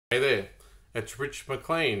Hey there, it's Rich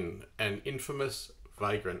Mclean, an infamous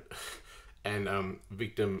vagrant and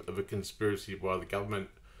victim of a conspiracy by the government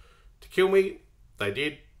to kill me. They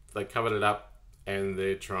did, they covered it up, and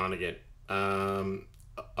they're trying again.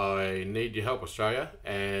 I need your help, Australia,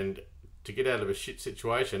 and to get out of a shit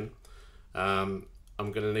situation, I'm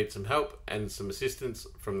going to need some help and some assistance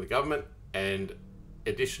from the government. And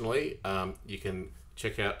additionally, you can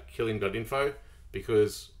check out killing.info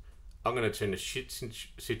because I'm going to turn a shit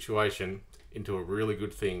situation into a really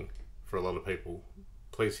good thing for a lot of people.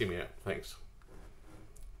 Please hear me out. Thanks.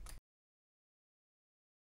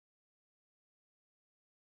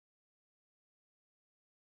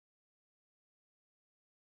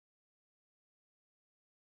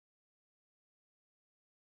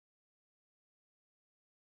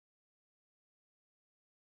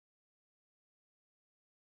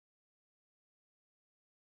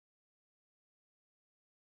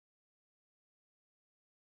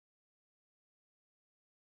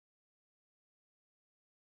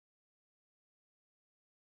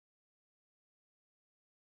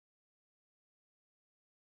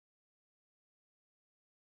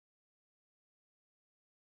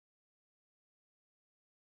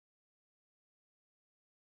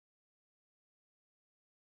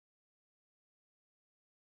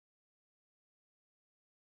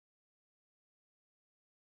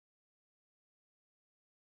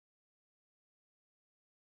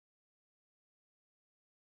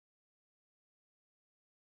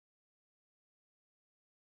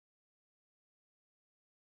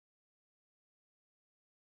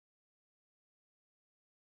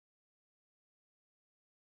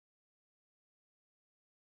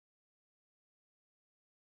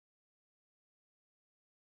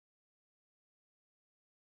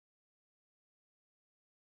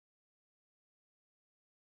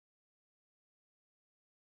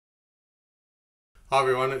 Hi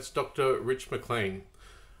everyone, it's Dr. Rich Mclean.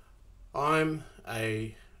 I'm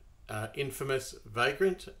a infamous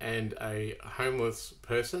vagrant and a homeless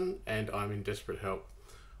person, and I'm in desperate help.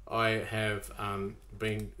 I have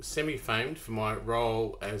been semi-famed for my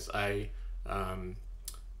role as a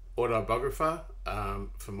autobiographer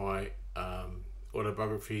for my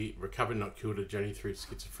autobiography Recovered Not Cured, A Journey Through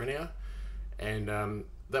Schizophrenia, and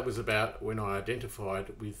that was about when I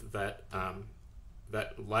identified with that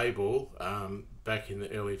label back in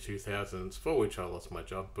the early 2000s, for which I lost my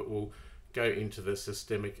job, but we'll go into the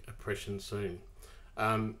systemic oppression soon.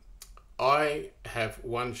 I have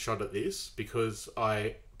one shot at this because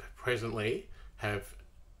I presently have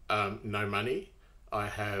no money. I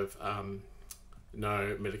have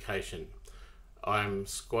no medication. I'm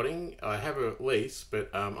squatting. I have a lease, but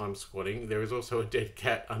I'm squatting. There is also a dead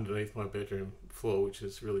cat underneath my bedroom floor, which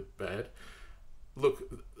is really bad. Look,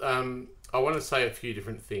 I want to say a few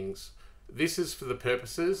different things. This is for the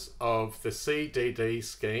purposes of the CDD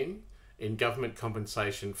scheme in government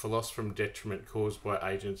compensation for loss from detriment caused by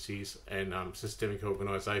agencies and systemic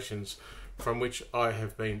organisations from which I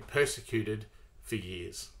have been persecuted for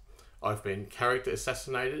years. I've been character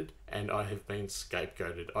assassinated and I have been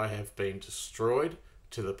scapegoated. I have been destroyed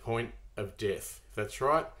to the point of death. That's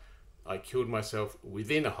right, I killed myself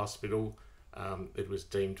within a hospital. It was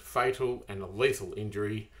deemed fatal and a lethal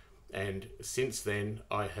injury, and since then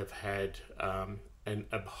I have had an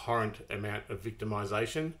abhorrent amount of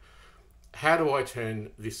victimisation. How do I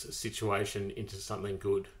turn this situation into something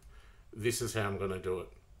good? This is how I'm going to do it.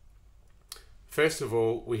 First of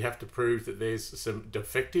all, we have to prove that there's some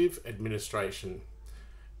defective administration.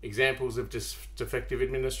 Examples of defective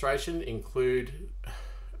administration include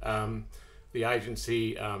the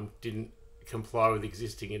agency didn't comply with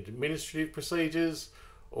existing administrative procedures,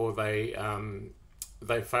 or they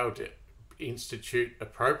failed to institute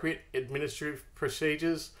appropriate administrative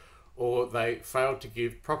procedures, or they failed to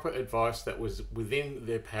give proper advice that was within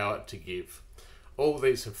their power to give. All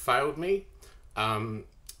these have failed me,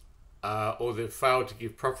 or they've failed to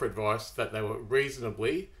give proper advice that they were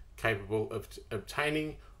reasonably capable of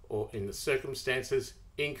obtaining, or in the circumstances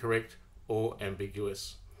incorrect or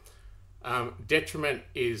ambiguous. Detriment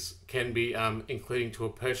can be including to a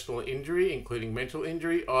personal injury, including mental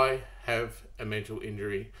injury. I have a mental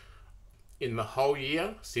injury. In the whole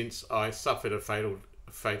year since I suffered a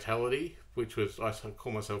fatality, which was, I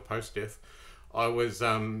call myself post-death, I was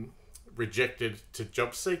rejected to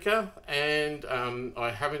job seeker, and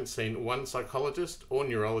I haven't seen one psychologist or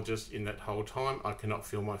neurologist in that whole time. I cannot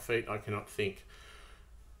feel my feet. I cannot think.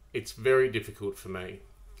 It's very difficult for me.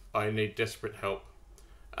 I need desperate help.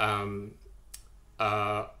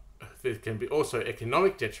 There can be also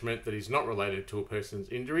economic detriment that is not related to a person's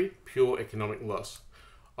injury, pure economic loss.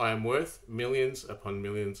 I am worth millions upon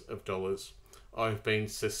millions of dollars. I've been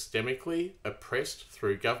systemically oppressed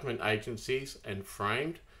through government agencies and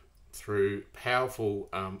framed through powerful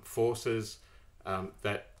forces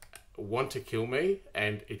that want to kill me,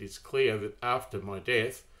 and it is clear that after my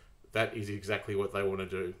death, that is exactly what they want to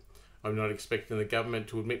do. I'm not expecting the government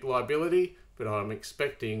to admit liability, but I'm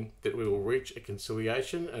expecting that we will reach a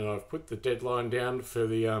conciliation, and I've put the deadline down for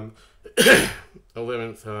the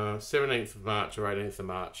 17th of March or 18th of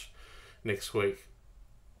March next week.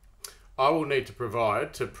 I will need to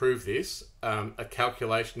provide, to prove this, a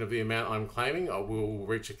calculation of the amount I'm claiming. I will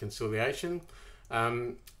reach a conciliation.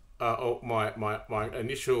 My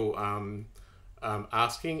initial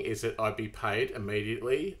asking is that I be paid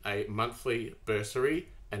immediately a monthly bursary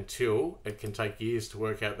until it can take years to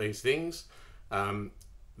work out these things.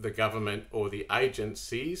 The government or the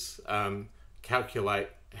agencies calculate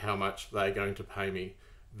how much they're going to pay me.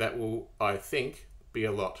 That will, I think, be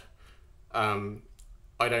a lot.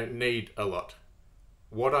 I don't need a lot.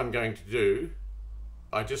 What I'm going to do,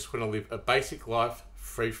 I just want to live a basic life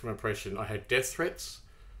free from oppression. I had death threats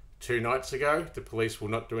 2 nights ago. The police will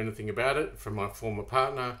not do anything about it, from my former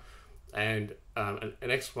partner, and an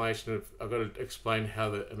explanation of, I've got to explain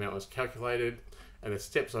how the amount was calculated and the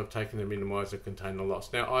steps I've taken to minimise and contain the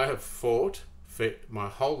loss. Now, I have fought for my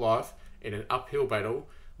whole life in an uphill battle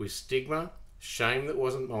with stigma, shame that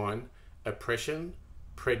wasn't mine, oppression,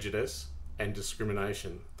 prejudice, and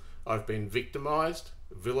discrimination. I've been victimised,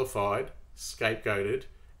 vilified, scapegoated,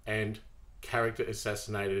 and character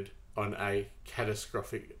assassinated on a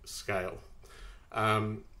catastrophic scale.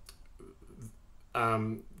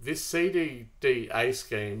 This CDDA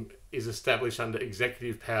scheme is established under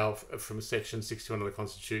executive power from Section 61 of the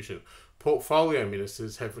Constitution. Portfolio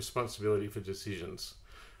ministers have responsibility for decisions.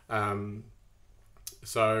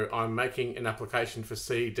 So I'm making an application for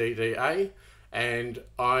CDDA, and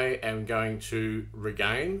I am going to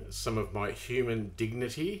regain some of my human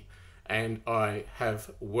dignity, and I have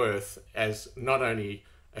worth as not only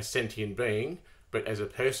a sentient being, but as a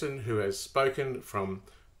person who has spoken from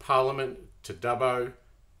Parliament to Dubbo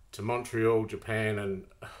to Montreal, Japan, and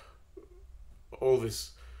all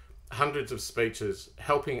this, hundreds of speeches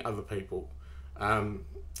helping other people. I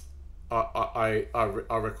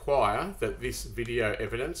require that this video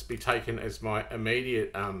evidence be taken as my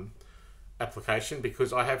immediate application,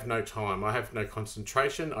 because I have no time. I have no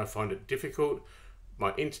concentration. I find it difficult.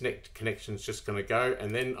 My internet connection is just going to go, and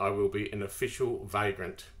then I will be an official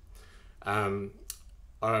vagrant. I'm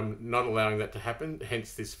not allowing that to happen,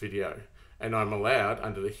 hence this video. And I'm allowed,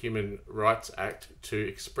 under the Human Rights Act, to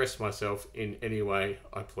express myself in any way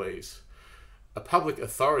I please. A public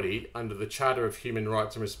authority, under the Charter of Human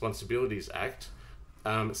Rights and Responsibilities Act,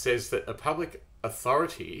 says that a public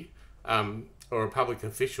authority or a public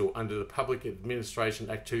official under the Public Administration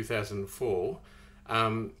Act 2004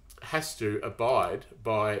 has to abide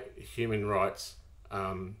by human rights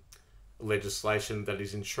legislation that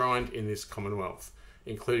is enshrined in this Commonwealth,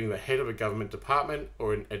 including the head of a government department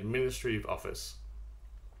or an administrative office.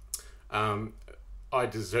 I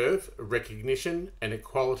deserve recognition and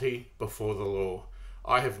equality before the law.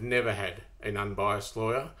 I have never had an unbiased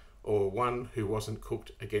lawyer or one who wasn't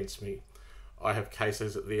cooked against me. I have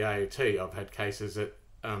cases at the AAT. I've had cases at...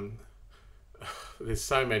 there's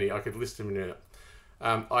so many, I could list them in a minute.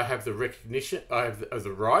 I have the recognition, I have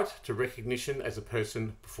the right to recognition as a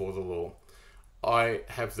person before the law. I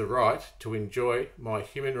have the right to enjoy my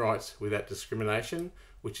human rights without discrimination,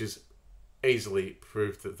 which is easily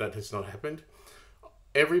proved that that has not happened.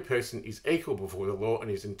 Every person is equal before the law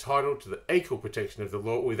and is entitled to the equal protection of the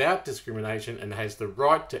law without discrimination, and has the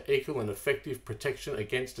right to equal and effective protection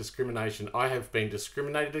against discrimination. I have been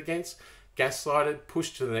discriminated against, gaslighted,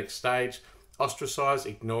 pushed to the next stage, ostracised,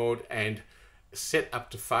 ignored, and set up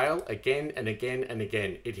to fail again and again and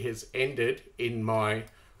again. It has ended in my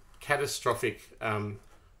catastrophic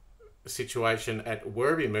situation at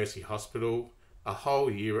Werribee Mercy Hospital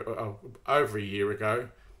over a year ago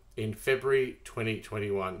in February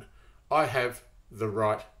 2021. I have the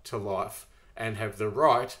right to life and have the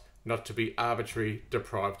right not to be arbitrarily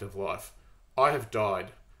deprived of life. I have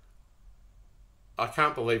died. I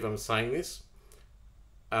can't believe I'm saying this.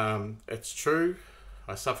 It's true.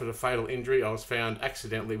 I suffered a fatal injury. I was found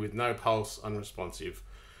accidentally with no pulse, unresponsive.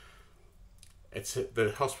 It's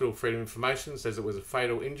the Hospital Freedom Information says it was a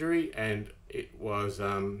fatal injury, and it was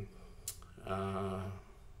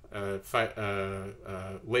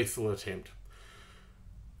lethal attempt.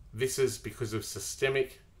 This is because of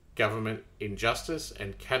systemic government injustice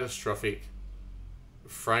and catastrophic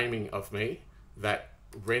framing of me that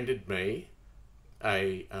rendered me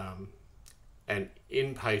an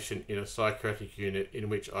inpatient in a psychiatric unit in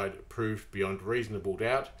which I'd proved beyond reasonable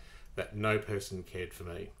doubt that no person cared for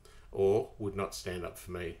me or would not stand up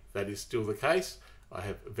for me. That is still the case. I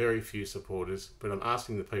have very few supporters, but I'm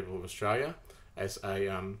asking the people of Australia, as a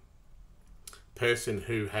person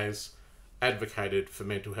who has advocated for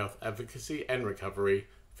mental health advocacy and recovery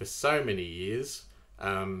for so many years,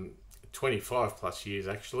 25 plus years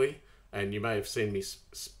actually, and you may have seen me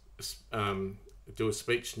do a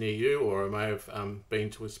speech near you, or I may have been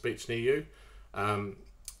to a speech near you.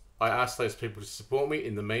 I ask those people to support me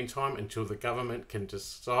in the meantime until the government can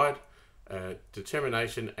decide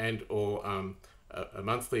determination and or a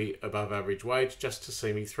monthly above average wage just to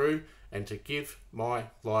see me through and to give my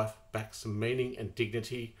life back some meaning and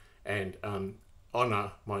dignity and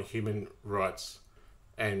honour my human rights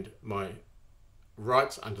and my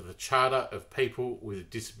rights under the Charter of People with a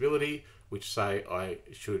Disability, which say I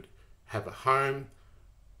should have a home,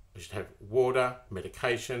 I should have water,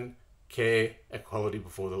 medication, care, equality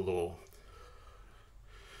before the law.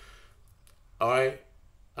 I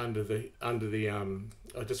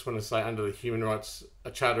just want to say, under the Human Rights,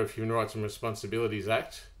 a Charter of Human Rights and Responsibilities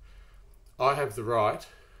Act, I have the right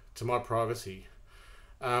to my privacy.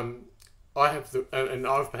 And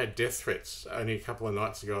I've had death threats only a couple of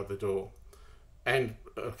nights ago at the door, and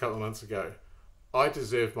a couple of months ago. I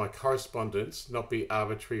deserve my correspondence not be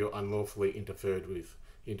arbitrary or unlawfully interfered with.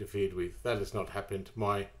 That has not happened.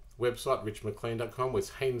 My website, richmclean.com, was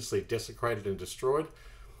heinously desecrated and destroyed.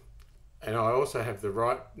 And I also have the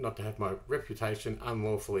right not to have my reputation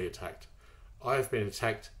unlawfully attacked. I have been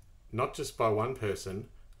attacked not just by one person,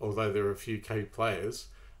 although there are a few key players,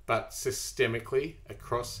 but systemically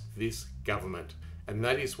across this government. And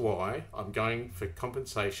that is why I'm going for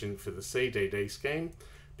compensation for the CDD scheme,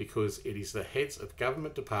 because it is the heads of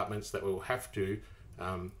government departments that will have to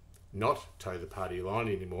not toe the party line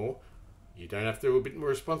anymore. You don't have to do a bit more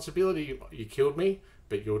responsibility. You killed me,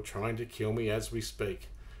 but you're trying to kill me as we speak.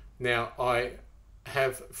 Now, I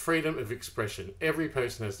have freedom of expression. Every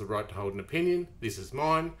person has the right to hold an opinion. This is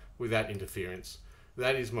mine, without interference.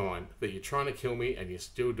 That is mine. That you're trying to kill me and you're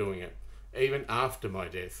still doing it. Even after my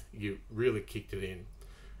death, you really kicked it in.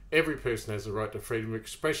 Every person has the right to freedom of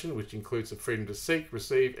expression, which includes the freedom to seek,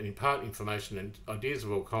 receive and impart information and ideas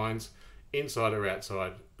of all kinds, inside or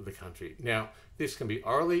outside of the country. Now, this can be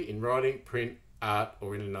orally, in writing, print, art,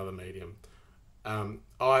 or in another medium.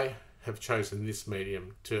 I have chosen this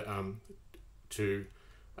medium to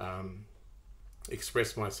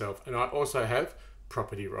express myself, and I also have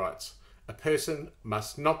property rights. A person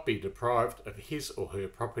must not be deprived of his or her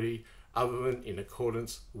property other than in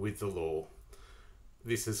accordance with the law.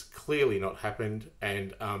 This has clearly not happened,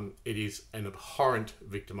 and it is an abhorrent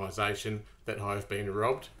victimisation that I have been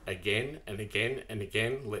robbed again and again and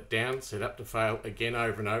again, let down, set up to fail again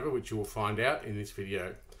over and over, which you will find out in this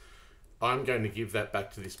video. I'm going to give that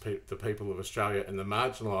back to the people of Australia and the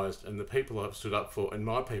marginalised and the people I've stood up for, and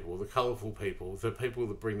my people, the colourful people, the people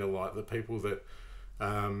that bring the light, the people that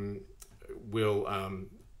will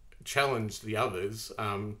challenge the others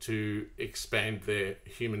to expand their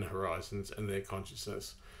human horizons and their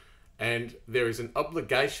consciousness. And there is an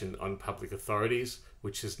obligation on public authorities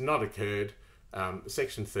which has not occurred.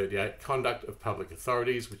 Section 38, conduct of public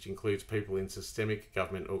authorities, which includes people in systemic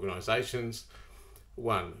government organisations.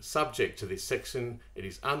 1. Subject to this section, it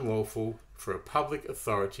is unlawful for a public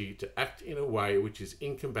authority to act in a way which is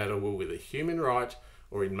incompatible with a human right,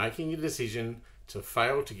 or in making a decision to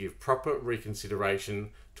fail to give proper reconsideration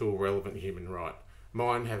to a relevant human right.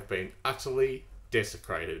 Mine have been utterly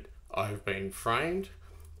desecrated. I have been framed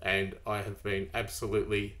and I have been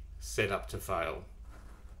absolutely set up to fail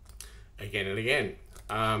again and again.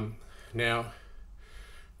 Now,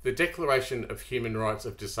 the Declaration of Human Rights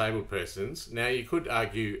of Disabled Persons, now you could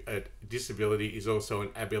argue a disability is also an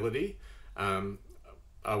ability.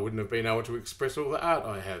 I wouldn't have been able to express all the art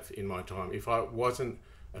I have in my time if I wasn't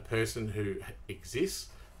a person who exists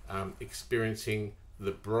experiencing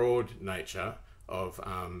the broad nature of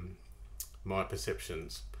my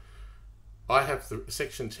perceptions. I have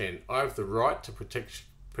Section 10, I have the right to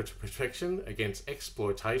protection against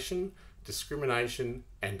exploitation, discrimination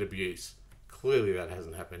and abuse. Clearly that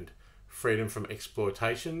hasn't happened. Freedom from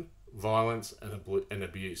exploitation, violence and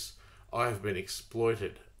abuse. I have been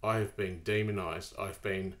exploited. I have been demonised. I've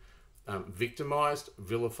been victimised,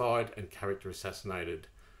 vilified and character assassinated.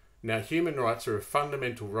 Now, human rights are a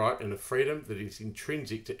fundamental right and a freedom that is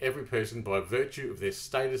intrinsic to every person by virtue of their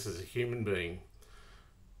status as a human being.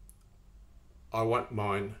 I want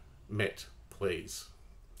mine met, please.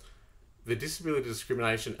 The Disability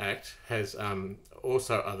Discrimination Act has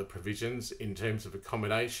also other provisions in terms of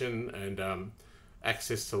accommodation and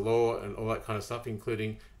access to law and all that kind of stuff,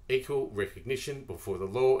 including equal recognition before the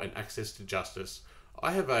law and access to justice.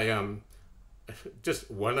 I have a just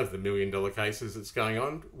one of the $1 million cases that's going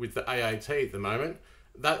on with the AAT at the moment.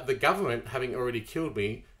 That the government, having already killed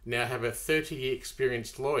me, now have a 30-year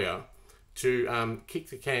experienced lawyer to kick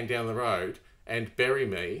the can down the road and bury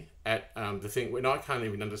me at the thing when I can't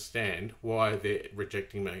even understand why they're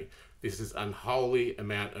rejecting me. This is unholy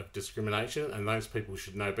amount of discrimination, and those people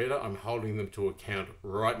should know better. I'm holding them to account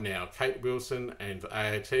right now. Kate Wilson and the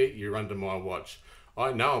AAT, you're under my watch.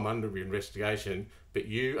 I know I'm under investigation, but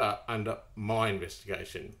you are under my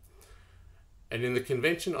investigation. And in the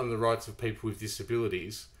Convention on the Rights of People with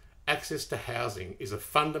Disabilities, access to housing is a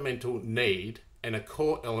fundamental need and a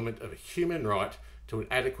core element of a human right to an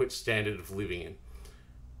adequate standard of living in.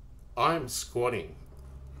 I am squatting.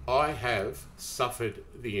 I have suffered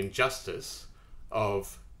the injustice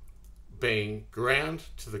of being ground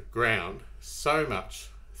to the ground so much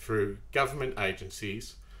through government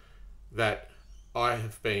agencies that I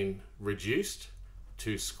have been reduced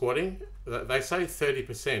to squatting. They say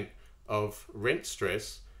 30% of rent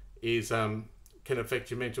stress is can affect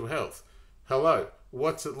your mental health. Hello,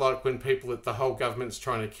 what's it like when the whole government's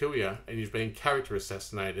trying to kill you and you've been character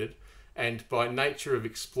assassinated, and by nature of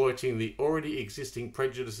exploiting the already existing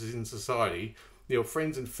prejudices in society, your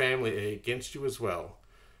friends and family are against you as well.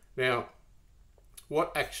 Now,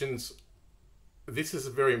 what actions, this is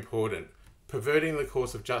very important, perverting the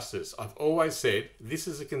course of justice. I've always said this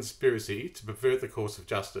is a conspiracy to pervert the course of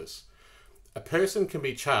justice. A person can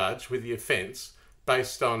be charged with the offence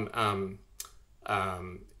based on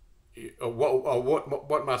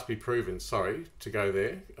what must be proven. Sorry to go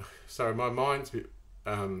there. Sorry, my mind's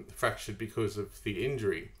fractured because of the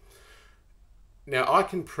injury. Now, I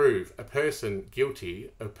can prove a person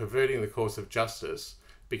guilty of perverting the course of justice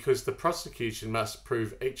because the prosecution must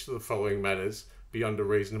prove each of the following matters beyond a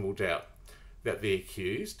reasonable doubt: that the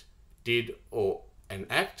accused did an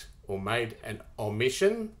act or made an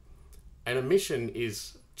omission. An omission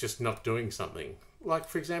is just not doing something. Like,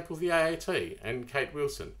 for example, the AAT and Kate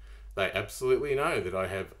Wilson. They absolutely know that I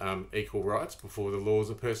have equal rights before the law as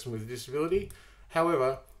a person with a disability.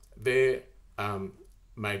 However, they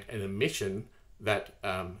made an omission that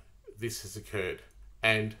this has occurred,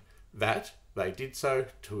 and that they did so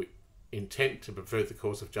to intent to pervert the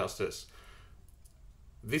course of justice.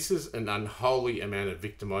 This is an unholy amount of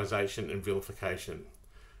victimisation and vilification.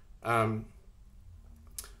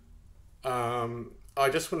 I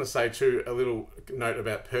just want to say too a little note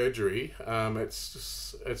about perjury.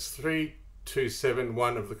 It's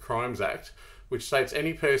 3271 of the Crimes Act, which states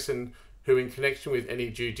any person who in connection with any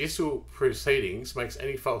judicial proceedings makes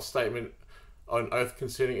any false statement on oath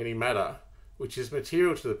concerning any matter which is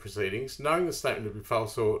material to the proceedings, knowing the statement to be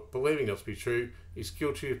false or believing it to be true, is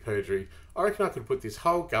guilty of perjury. I reckon I could put this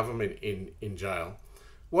whole government in jail.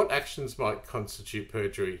 What actions might constitute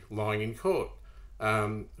perjury? Lying in court,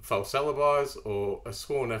 false alibis, or a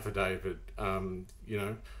sworn affidavit.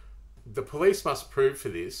 The police must prove for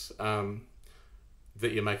this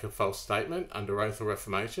that you make a false statement under oath or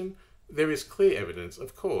affirmation. There is clear evidence,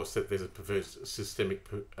 of course, that there's a perverse systemic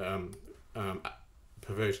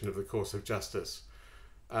perversion of the course of justice.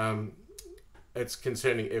 It's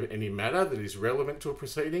concerning any matter that is relevant to a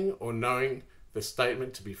proceeding, or knowing the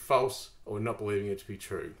statement to be false or not believing it to be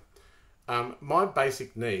true. My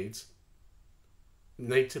basic needs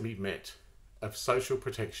need to be met of social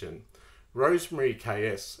protection. Rosemary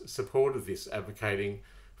KS supported this, advocating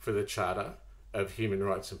for the Charter of Human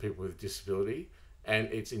Rights of People with Disability, and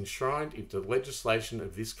it's enshrined into legislation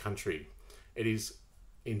of this country. It is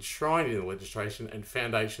enshrined in the legislation and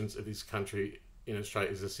foundations of this country in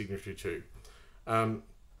Australia is a signatory to.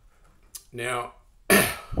 Now,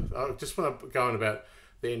 I just want to go on about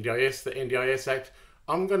the NDIS Act.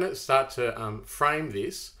 I'm going to start to frame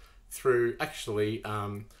this through actually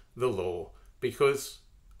the law, because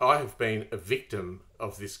I have been a victim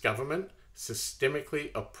of this government,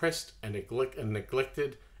 systemically oppressed and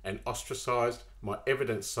neglected and ostracised, my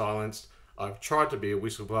evidence silenced. I've tried to be a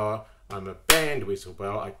whistleblower. I'm a banned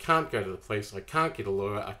whistleblower. I can't go to the police. I can't get a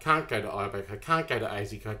lawyer. I can't go to IBAC. I can't go to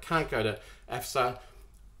ASIC. I can't go to AFSA.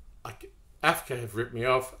 AFCA have ripped me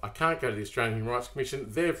off. I can't go to the Australian Human Rights Commission.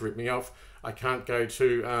 They've ripped me off. I can't go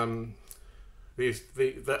to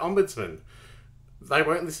the Ombudsman. They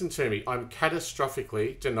won't listen to me. I'm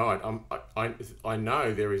catastrophically denied. I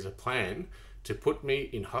know there is a plan to put me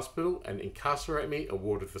in hospital and incarcerate me, a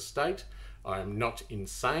ward of the state. I am not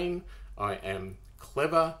insane. I am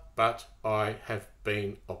clever, but I have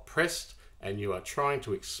been oppressed, and you are trying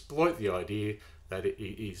to exploit the idea that it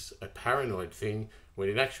is a paranoid thing, when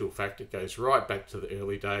in actual fact it goes right back to the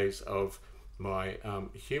early days of my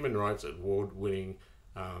human rights award-winning,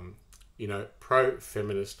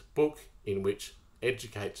 pro-feminist book, in which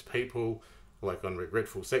educates people like on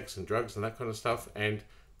regretful sex and drugs and that kind of stuff, and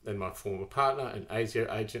my former partner, an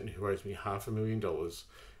ASIO agent who owes me $500,000.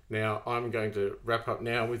 Now, I'm going to wrap up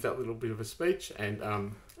now with that little bit of a speech, and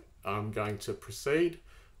I'm going to proceed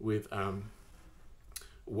with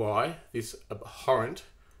why this abhorrent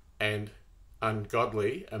and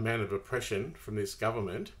ungodly amount of oppression from this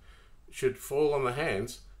government should fall on the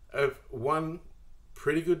hands of one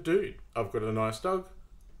pretty good dude. I've got a nice dog,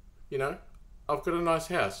 you know, I've got a nice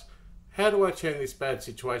house. How do I turn this bad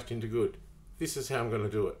situation into good? This is how I'm going to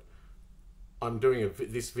do it. I'm doing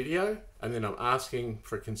this video, and then I'm asking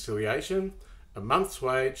for conciliation, a month's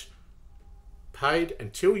wage, paid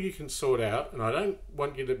until you can sort out, and I don't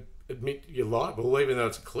want you to admit you're liable, even though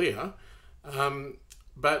it's clear,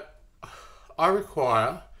 but I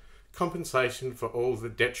require compensation for all the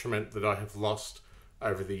detriment that I have lost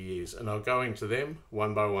over the years, and I'll go into them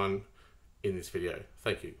one by one in this video.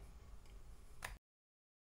 Thank you.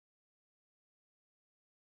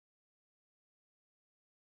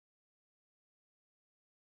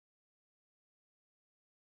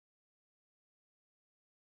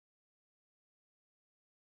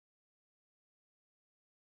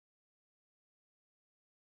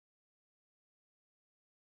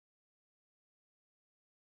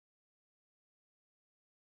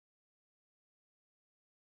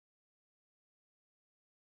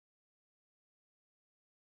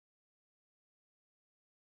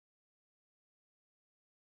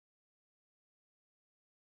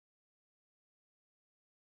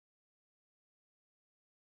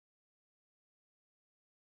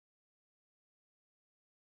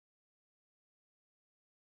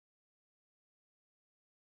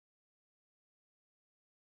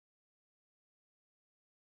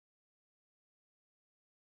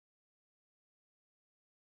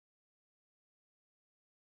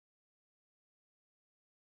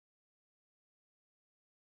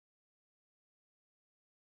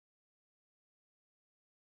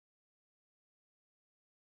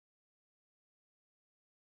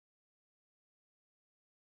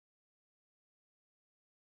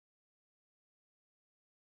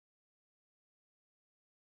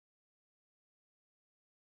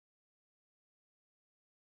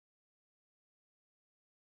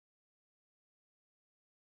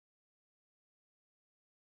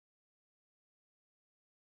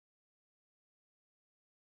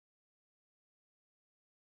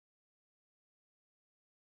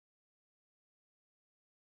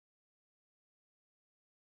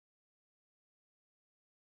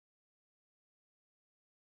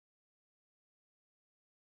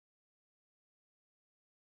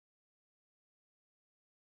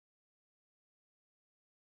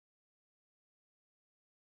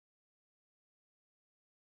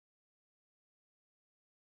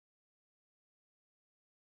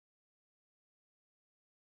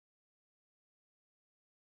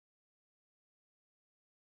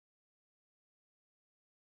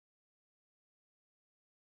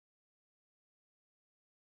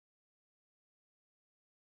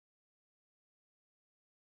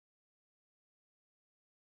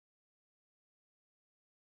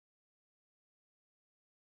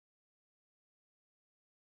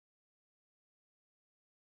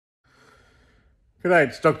 G'day,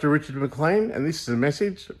 it's Dr. Richard Mclean, and this is a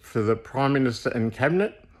message for the Prime Minister and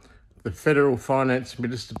Cabinet, the Federal Finance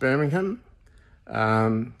Minister Birmingham,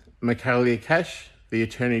 Michaelia Cash, the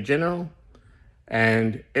Attorney General,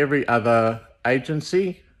 and every other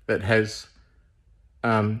agency that has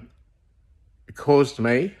caused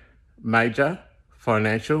me major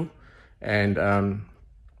financial and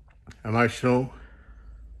emotional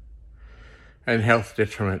and health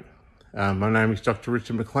detriment. My name is Dr.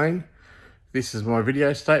 Richard Mclean. This is my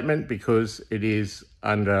video statement because it is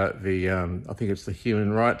under the, I think it's the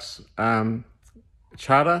Human Rights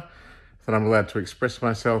Charter, that I'm allowed to express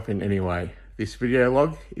myself in any way. This video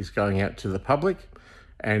log is going out to the public,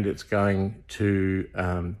 and it's going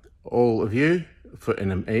to all of you for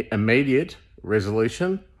an immediate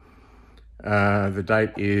resolution. The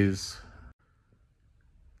date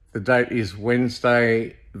is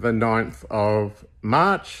Wednesday, the 9th of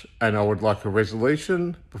March, and I would like a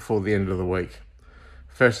resolution before the end of the week.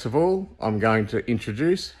 First of all, I'm going to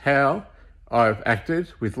introduce how I've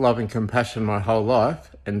acted with love and compassion my whole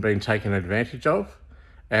life and been taken advantage of.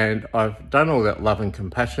 And I've done all that love and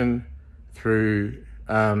compassion through,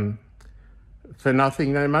 for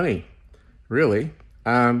nothing, no money, really.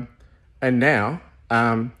 And now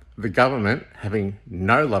the government, having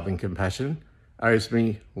no love and compassion, owes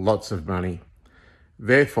me lots of money.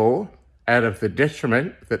 Therefore, out of the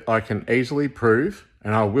detriment that I can easily prove,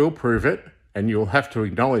 and I will prove it, and you'll have to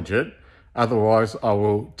acknowledge it, Otherwise, I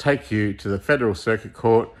will take you to the Federal Circuit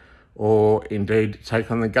Court or indeed take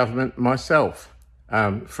on the government myself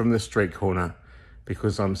from the street corner,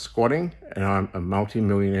 because I'm squatting and I'm a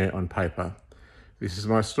multi-millionaire on paper. This is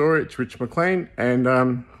my story. It's Rich Mclean,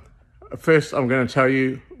 and first I'm going to tell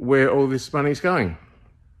you where all this money's going.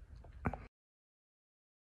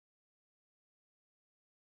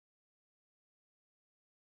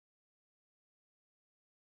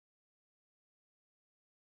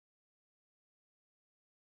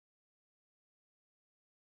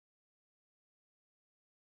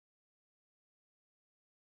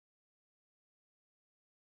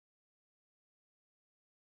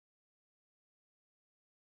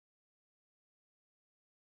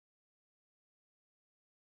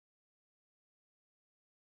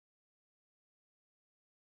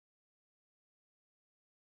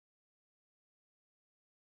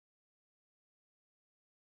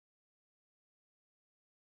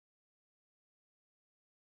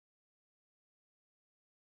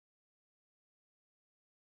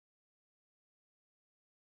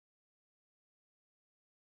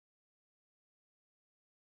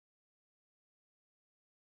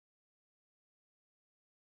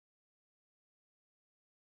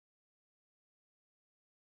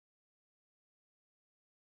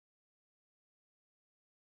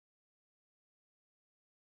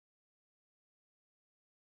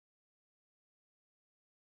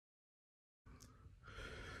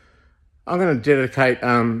 I'm going to dedicate,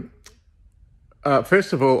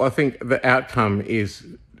 first of all, I think the outcome is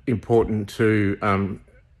important to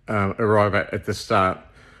arrive at the start.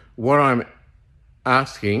 What I'm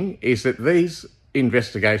asking is that these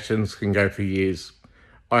investigations can go for years.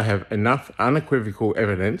 I have enough unequivocal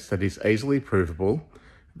evidence that is easily provable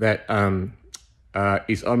that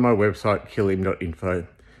is on my website, killim.info.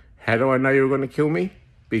 How do I know you were going to kill me?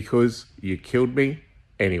 Because you killed me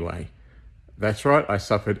anyway. That's right, I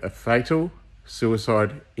suffered a fatal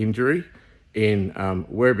suicide injury in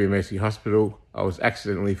Werribee Mercy Hospital. I was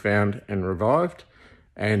accidentally found and revived,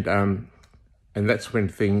 and that's when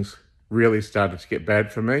things really started to get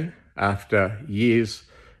bad for me, after years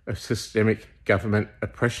of systemic government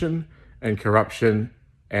oppression and corruption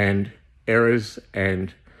and errors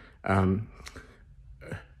and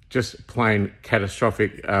just plain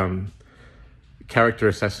catastrophic character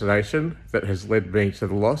assassination that has led me to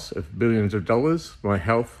the loss of billions of dollars, my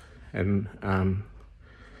health, and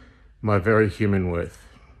my very human worth.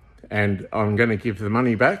 And I'm going to give the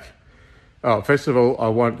money back. Oh, first of all,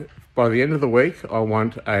 by the end of the week, I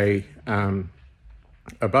want a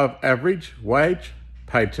above average wage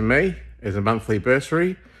paid to me as a monthly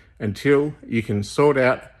bursary until you can sort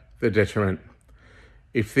out the detriment.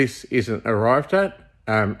 If this isn't arrived at,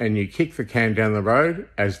 and you kick the can down the road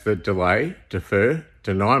as the delay, defer,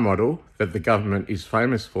 deny model that the government is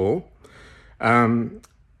famous for,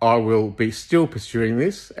 I will be still pursuing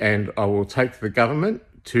this, and I will take the government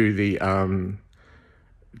to the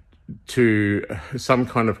to some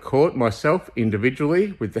kind of court myself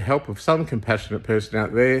individually, with the help of some compassionate person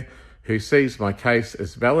out there who sees my case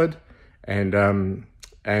as valid, and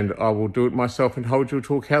I will do it myself and hold you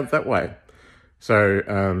to account that way. So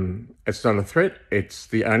it's not a threat, it's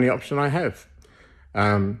the only option I have.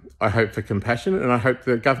 I hope for compassion, and I hope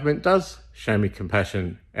the government does show me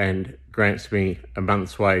compassion and grants me a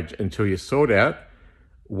month's wage until you sort out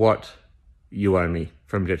what you owe me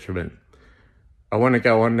from detriment. I want to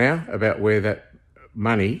go on now about where that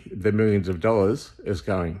money, the millions of dollars, is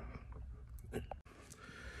going.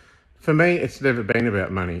 For me, it's never been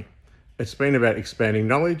about money. It's been about expanding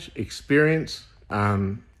knowledge, experience,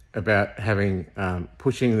 about having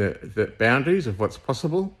pushing the boundaries of what's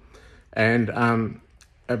possible, and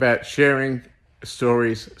about sharing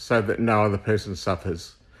stories so that no other person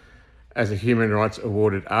suffers. As a human rights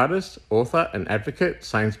awarded artist, author and advocate,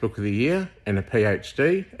 Sane's Book of the Year, and a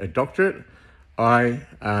PhD, a doctorate, I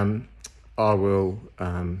will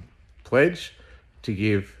pledge to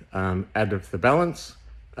give out of the balance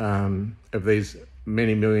of these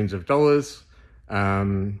many millions of dollars,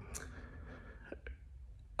 I'm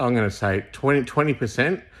going to say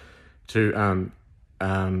 20% to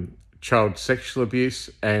child sexual abuse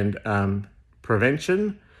and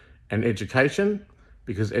prevention and education,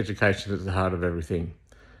 because education is the heart of everything.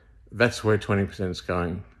 That's where 20% is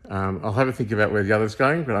going. I'll have a think about where the other's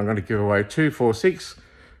going, but I'm going to give away 2, 4, 6,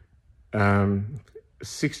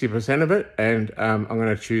 60% of it, and I'm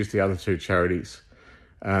going to choose the other two charities.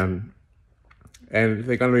 And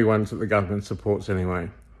they're going to be ones that the government supports anyway.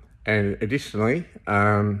 And additionally,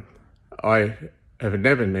 I have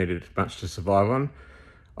never needed much to survive on.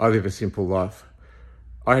 I live a simple life.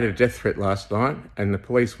 I had a death threat last night, and the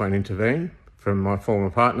police won't intervene from my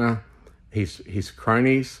former partner, his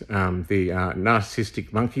cronies, the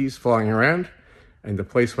narcissistic monkeys flying around, and the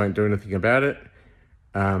police won't do anything about it.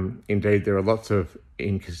 Indeed, there are lots of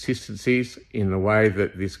inconsistencies in the way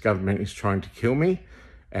that this government is trying to kill me,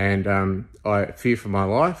 and I fear for my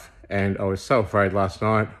life, and I was so afraid last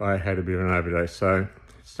night I had a bit of an overdose, so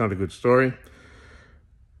it's not a good story.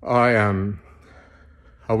 I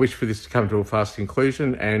wish for this to come to a fast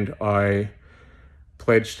conclusion, and I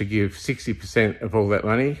pledge to give 60% of all that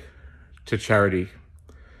money to charity,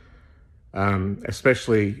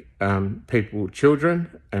 especially people,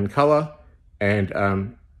 children and colour, and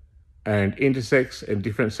intersex and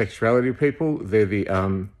different sexuality people. They're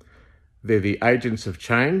the agents of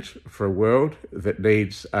change for a world that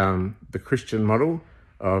needs the Christian model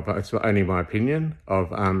of, it's only my opinion,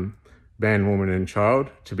 of man, woman and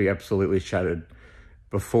child to be absolutely shattered.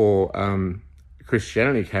 Before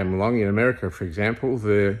Christianity came along in America, for example,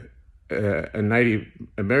 the Native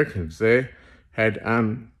Americans there had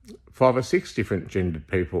 5 or 6 different gendered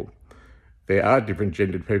people. There are different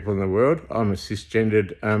gendered people in the world. I'm a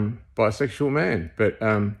cisgendered bisexual man, but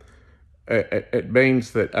it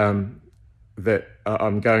means that that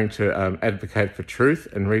I'm going to advocate for truth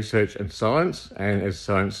and research and science, and as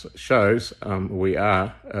science shows, we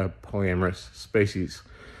are a polyamorous species.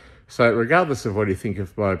 So regardless of what you think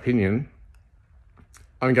of my opinion,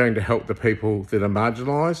 I'm going to help the people that are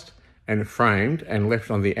marginalised and framed and left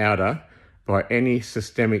on the outer by any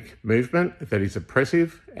systemic movement that is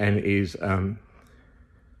oppressive and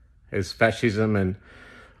has fascism and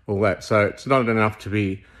all that. So it's not enough to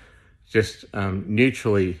be just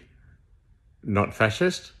neutrally not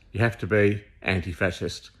fascist. You have to be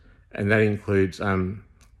anti-fascist, and that includes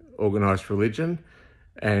organised religion,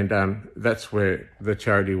 and that's where the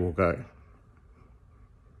charity will go.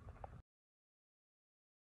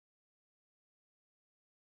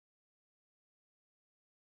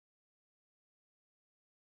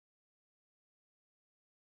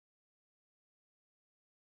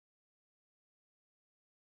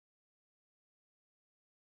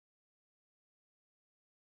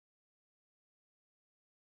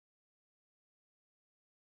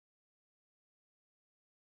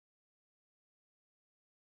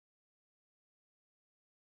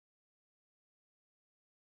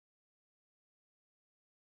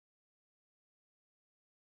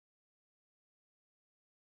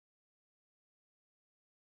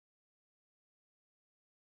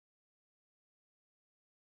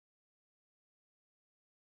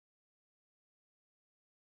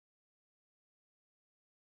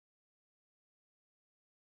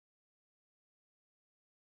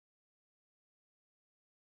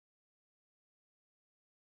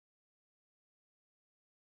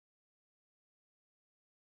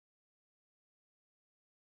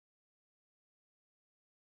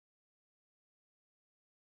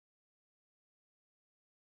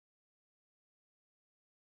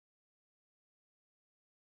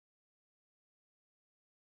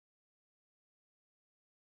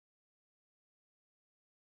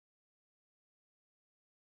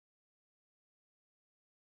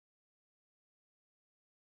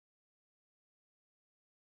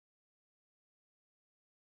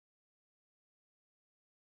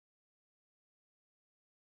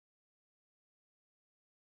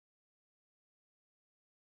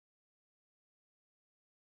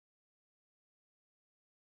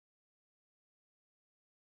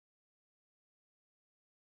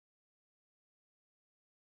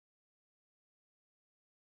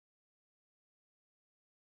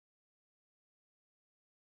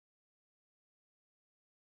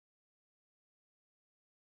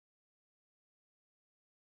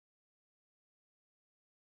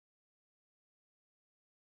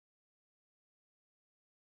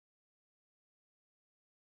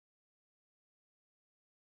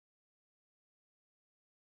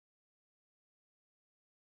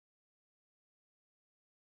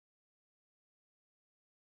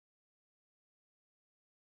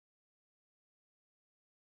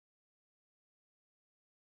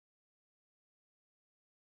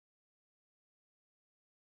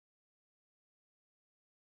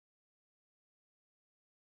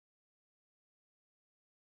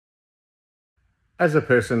 As a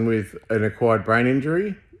person with an acquired brain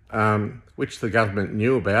injury, which the government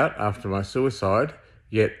knew about after my suicide,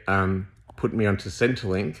 yet put me onto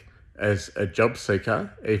Centrelink as a job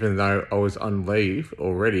seeker, even though I was on leave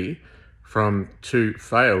already from 2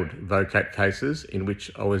 failed VOCAT cases in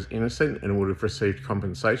which I was innocent and would have received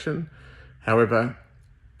compensation. However,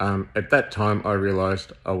 at that time, I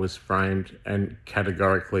realised I was framed and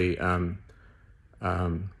categorically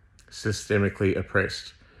systemically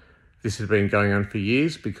oppressed. This had been going on for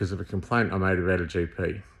years because of a complaint I made about a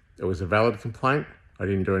GP. It was a valid complaint. I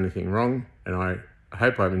didn't do anything wrong, and I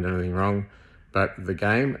hope I haven't done anything wrong, but the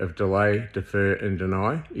game of delay, defer and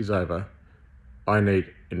deny is over. I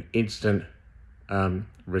need an instant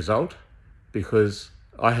result, because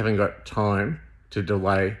I haven't got time to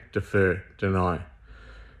delay, defer, deny.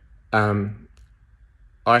 At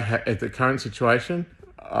the current situation,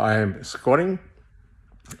 I am squatting.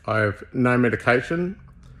 I have no medication.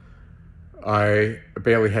 I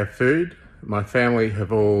barely have food. My family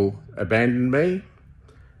have all abandoned me.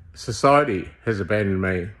 Society has abandoned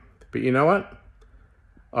me. But you know what?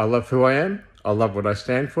 I love who I am. I love what I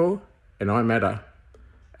stand for, and I matter.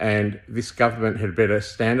 And this government had better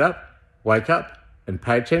stand up, wake up, and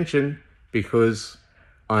pay attention, because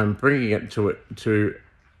I'm bringing it to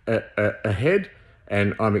a head,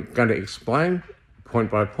 and I'm going to explain point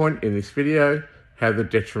by point in this video how the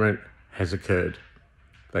detriment has occurred.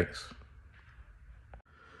 Thanks.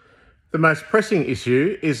 The most pressing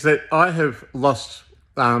issue is that I have lost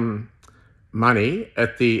money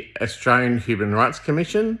at the Australian Human Rights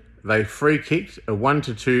Commission. They free-kicked a $1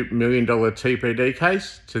 to $2 million TPD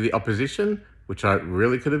case to the opposition, which I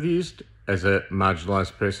really could have used as a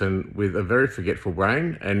marginalised person with a very forgetful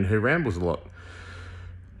brain and who rambles a lot.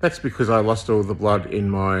 That's because I lost all the blood in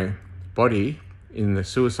my body in the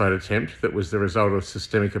suicide attempt that was the result of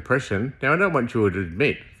systemic oppression. Now, I don't want you to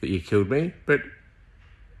admit that you killed me, but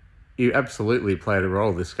you absolutely played a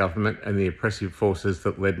role, this government and the oppressive forces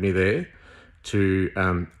that led me there, to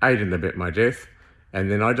aid and abet my death. And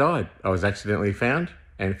then I died. I was accidentally found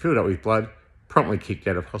and filled up with blood, promptly kicked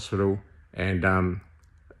out of hospital, and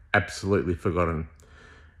absolutely forgotten.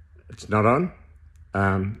 It's not on.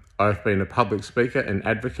 I've been a public speaker and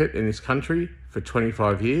advocate in this country for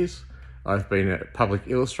 25 years. I've been a public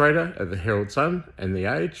illustrator at the Herald Sun and The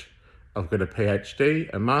Age. I've got a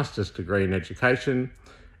PhD, a master's degree in education,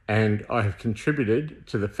 and I have contributed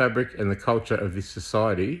to the fabric and the culture of this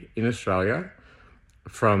society in Australia,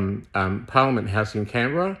 from Parliament House in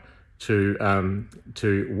Canberra to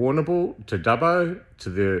Warrnambool, to Dubbo, to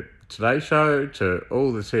the Today Show, to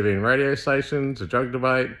all the TV and radio stations, the drug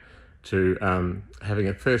debate, to having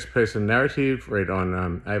a first-person narrative read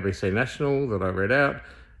on ABC National that I read out,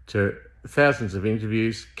 to thousands of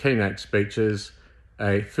interviews, keynote speeches,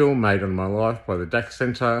 a film made on my life by the DAC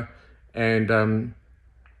Centre, and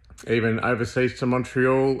even overseas to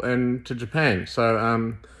Montreal and to Japan. So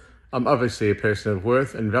I'm obviously a person of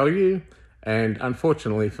worth and value, and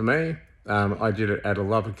unfortunately for me, I did it out of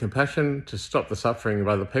love and compassion to stop the suffering of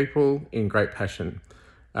other people in great passion.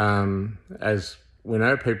 As we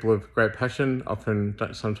know, people of great passion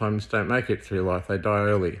sometimes don't make it through life. They die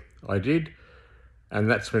early. I did, and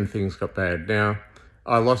that's when things got bad. Now,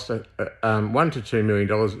 I lost $1 to $2 million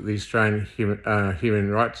at the Australian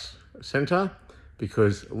Human Rights Centre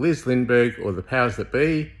because Liz Lindbergh, or the powers that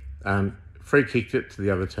be, free-kicked it to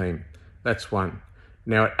the other team. That's one.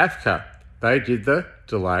 Now, at AFCA, they did the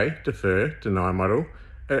delay, defer, deny model.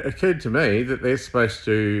 It occurred to me that they're supposed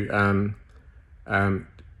to,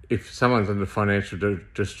 if someone's under financial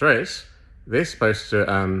distress, they're supposed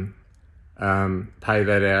to pay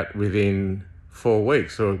that out within 4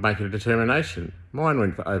 weeks or make a determination. Mine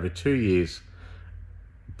went for over 2 years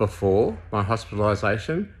before my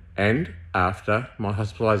hospitalisation and after my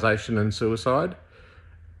hospitalisation and suicide.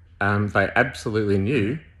 They absolutely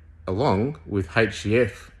knew, along with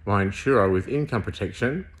HCF, my insurer with income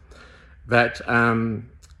protection, that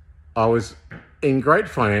I was in great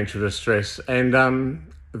financial distress, and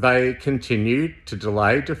they continued to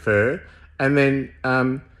delay, defer, and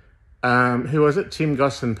then who was it? Tim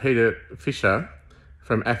Goss and Peter Fisher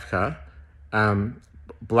from AFCA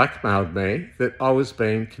blackmailed me that I was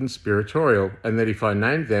being conspiratorial, and that if I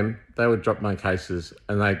named them, they would drop my cases,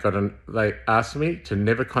 and they asked me to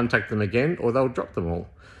never contact them again, or they'll drop them all.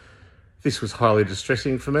 This was highly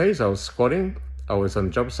distressing for me, as I was squatting, I was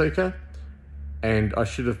on job seeker, and I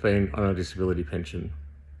should have been on a disability pension.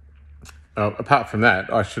 Apart from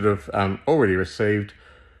that, I should have already received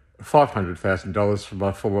 $500,000 from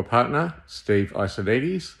my former partner, Steve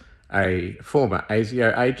Isonides, a former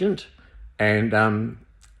ASIO agent, and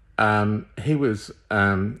he was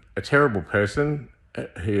a terrible person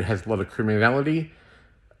who has a lot of criminality.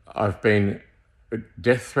 I've been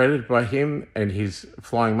death threatened by him and his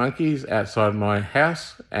flying monkeys outside my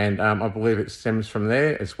house, and I believe it stems from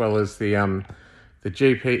there, as well as the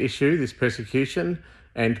GP issue, this persecution,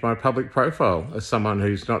 and my public profile as someone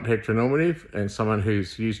who's not heteronormative, and someone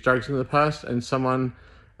who's used drugs in the past, and someone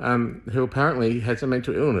who apparently has a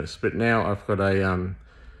mental illness. But now I've got a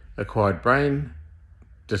acquired brain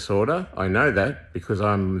disorder. I know that because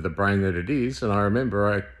I'm the brain that it is, and I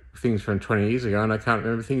remember things from 20 years ago, and I can't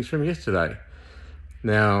remember things from yesterday.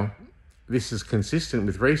 Now, this is consistent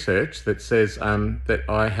with research that says that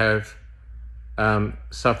I have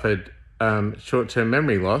suffered short-term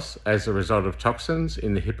memory loss as a result of toxins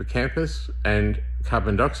in the hippocampus and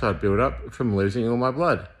carbon dioxide buildup from losing all my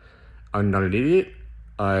blood. I'm not an idiot.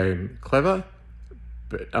 I'm clever,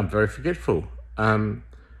 but I'm very forgetful.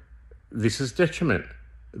 This is detriment.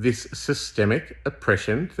 This systemic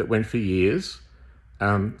oppression that went for years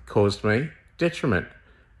caused me detriment.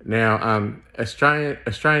 Now,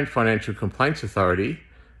 Australian Financial Complaints Authority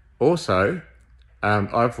also,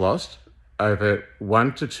 I've lost over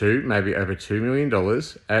 $1 to $2, maybe over $2 million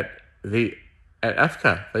at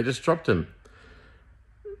AFCA. They just dropped them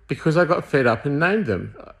because I got fed up and named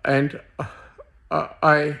them, and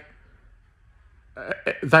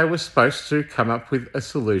they were supposed to come up with a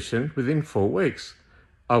solution within 4 weeks.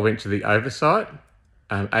 I went to the oversight,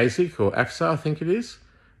 ASIC or AFSA, I think it is,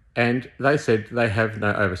 and they said they have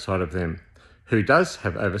no oversight of them. Who does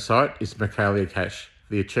have oversight is Mclean CDDC,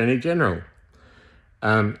 the Attorney General.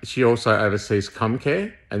 She also oversees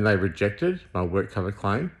Comcare, and they rejected my work cover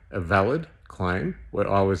claim, a valid claim where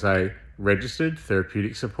I was a registered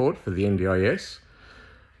therapeutic support for the NDIS.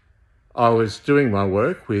 I was doing my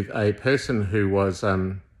work with a person who was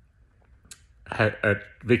a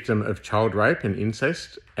victim of child rape and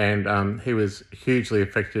incest, and he was hugely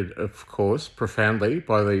affected, of course, profoundly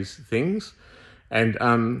by these things. And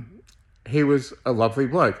he was a lovely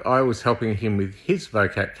bloke. I was helping him with his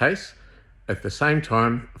VOCAT case, at the same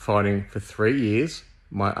time fighting for 3 years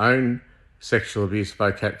my own sexual abuse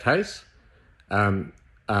VOCAT case,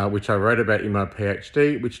 which I wrote about in my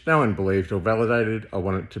PhD, which no one believed or validated. I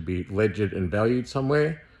wanted to be ledgered and valued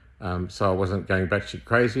somewhere, so I wasn't going batshit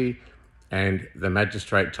crazy. And the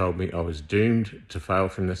magistrate told me I was doomed to fail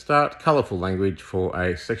from the start. Colourful language for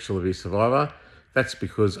a sexual abuse survivor. That's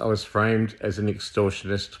because I was framed as an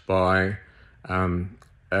extortionist by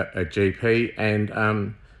a GP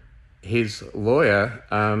and his lawyer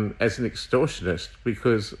as an extortionist,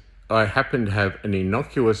 because I happened to have an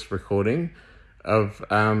innocuous recording of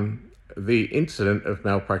the incident of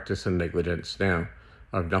malpractice and negligence. Now,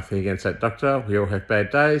 I have nothing against that doctor. We all have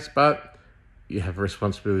bad days, but you have a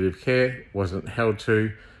responsibility of care, wasn't held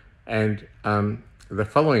to, and the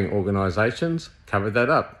following organisations covered that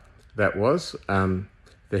up. That was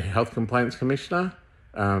the Health Complaints Commissioner,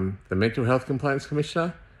 the Mental Health Complaints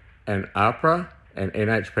Commissioner, and AHPRA, and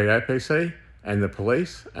NHPAPC, and the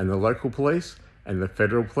police, and the local police, and the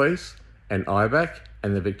federal police, and IBAC,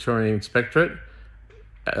 and the Victorian Inspectorate,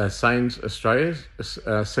 SANES Australia's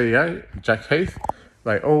CEO, Jack Heath.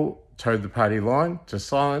 They all towed the party line to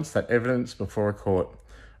silence that evidence before a court.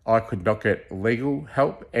 I could not get legal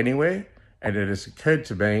help anywhere, and it has occurred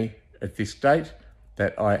to me at this date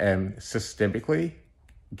that I am systemically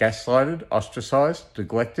gaslighted, ostracised,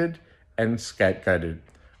 neglected, and scapegoated.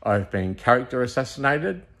 I've been character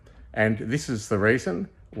assassinated, and this is the reason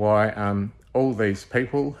why all these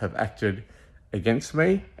people have acted against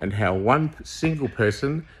me, and how one single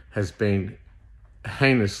person has been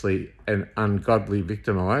heinously and ungodly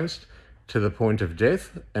victimised to the point of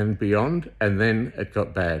death and beyond, and then it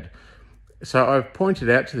got bad. So I've pointed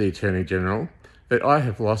out to the Attorney General that I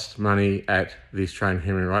have lost money at the Australian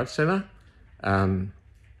Human Rights Centre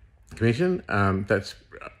Commission. That's,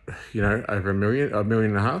 over $1.5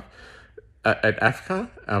 million. At AFCA,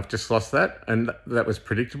 I've just lost that, and that was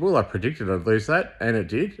predictable. I predicted I'd lose that, and it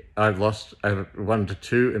did. I'd lost over $1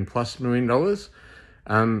 to $2 and plus $1 million.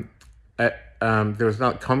 There was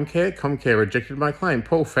not Comcare. Comcare rejected my claim.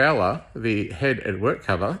 Paul Fowler, the head at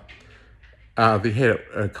WorkCover, the head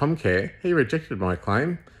at Comcare, he rejected my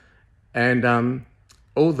claim, and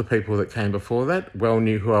all the people that came before that well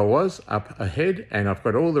knew who I was up ahead, and I've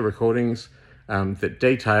got all the recordings that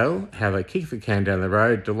detail how they kicked the can down the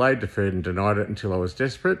road, delayed, deferred, and denied it until I was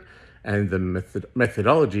desperate, and the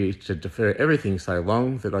methodology to defer everything so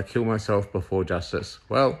long that I kill myself before justice.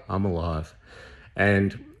 Well, I'm alive.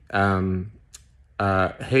 And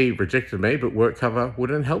he rejected me, but WorkCover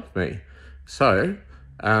wouldn't help me. So,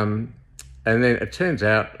 and then it turns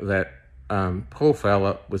out that Paul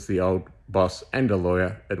Fowler was the old boss and a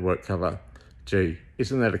lawyer at WorkCover. Gee,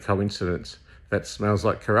 isn't that a coincidence? That smells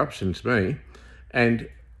like corruption to me. And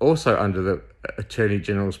also under the Attorney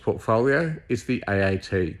General's portfolio is the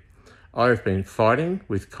AAT. I have been fighting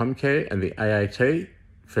with Comcare and the AAT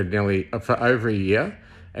for over a year,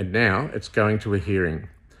 and now it's going to a hearing.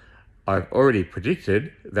 I've already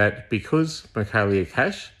predicted that because Mclean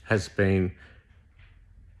CDDC has been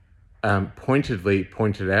pointedly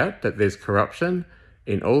pointed out that there's corruption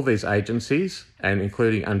in all these agencies, and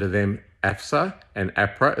including under them AFSA and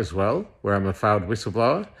AHPRA as well, where I'm a failed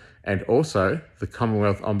whistleblower, and also the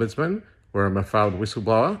Commonwealth Ombudsman, where I'm a failed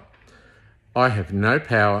whistleblower. I have no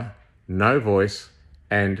power, no voice,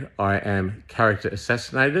 and I am character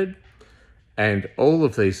assassinated. And all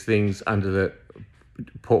of these things under the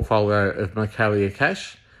portfolio of Michaelia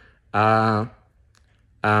Cash are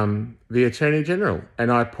the Attorney General.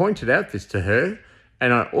 And I pointed out this to her,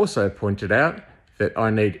 and I also pointed out that I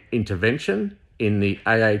need intervention in the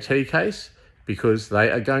AAT case because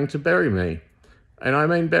they are going to bury me. And I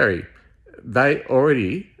mean bury. They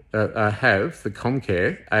already have, the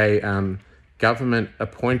Comcare, a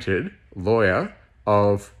government-appointed lawyer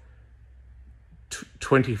of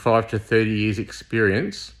 25 to 30 years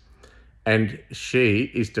experience, and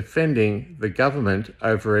she is defending the government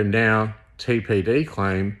over a now TPD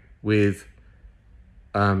claim with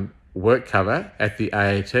work cover at the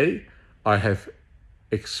AAT. I have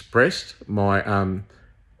expressed my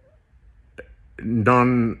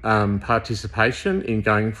non-participation in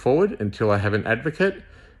going forward until I have an advocate.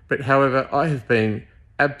 But however, I have been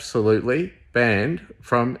absolutely banned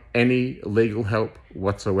from any legal help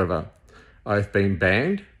whatsoever. I've been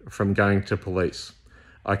banned from going to police.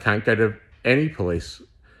 I can't go to any police.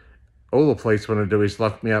 All the police want to do is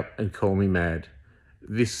lock me up and call me mad.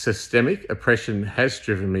 This systemic oppression has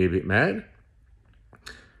driven me a bit mad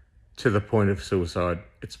to the point of suicide.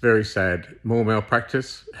 It's very sad. More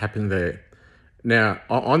malpractice happened there. Now,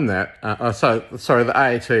 on that, the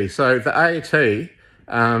AAT. So the AAT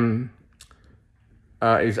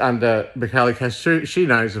is under Mclean Cash. She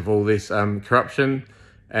knows of all this corruption,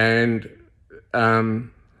 and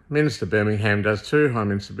Minister Birmingham does too, High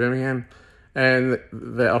Minister Birmingham, and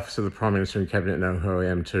the Office of the Prime Minister and Cabinet know who I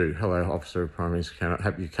am too. Hello, Officer of Prime Minister Cabinet.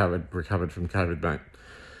 Hope you recovered from COVID, mate.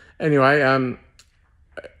 Anyway,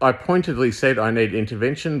 I pointedly said I need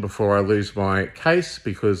intervention before I lose my case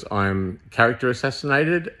because I'm character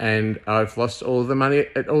assassinated and I've lost all the money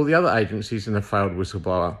at all the other agencies and a failed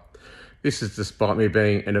whistleblower. This is despite me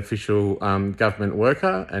being an official government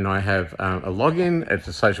worker, and I have a login at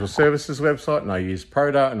the social services website, and I use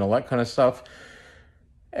Proda and all that kind of stuff.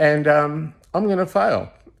 And I'm going to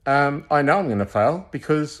fail. I know I'm going to fail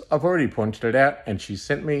because I've already pointed it out, and she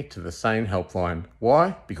sent me to the sane helpline.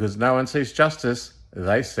 Why? Because no one sees justice.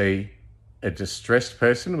 They see a distressed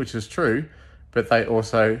person, which is true, but they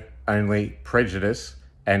also only prejudice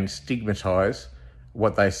and stigmatise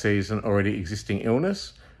what they see as an already existing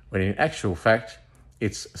illness, when in actual fact,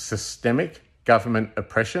 it's systemic government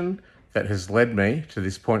oppression that has led me to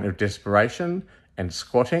this point of desperation and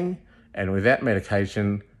squatting, and without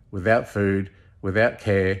medication, without food, without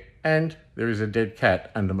care, and there is a dead cat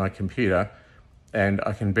under my computer, and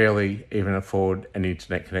I can barely even afford an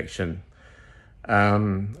internet connection.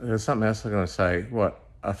 There's something else I'm going to say. What?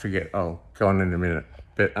 I forget. I'll go on in a minute.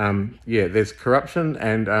 But yeah, there's corruption,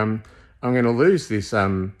 and I'm going to lose this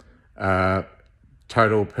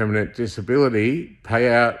total permanent disability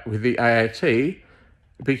payout with the AAT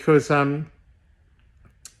because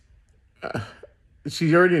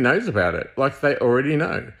she already knows about it. Like, they already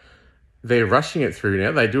know. They're rushing it through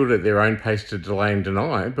now. They do it at their own pace to delay and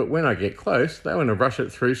deny, but when I get close, they want to rush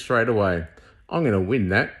it through straight away. I'm going to win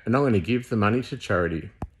that, and I'm going to give the money to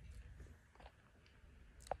charity.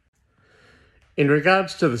 In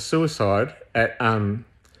regards to the suicide at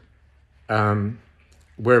Werribee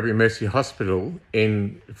Mercy Hospital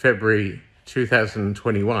in February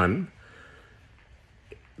 2021,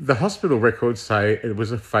 the hospital records say it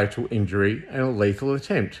was a fatal injury and a lethal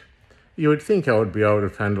attempt. You would think I would be able to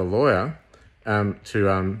find a lawyer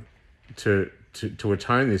to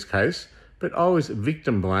atone this case, but I was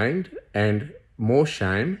victim blamed and more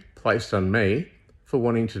shame placed on me for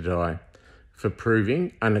wanting to die, for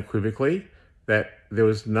proving unequivocally that there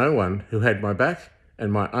was no one who had my back,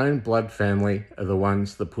 and my own blood family are the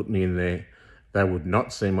ones that put me in there. They would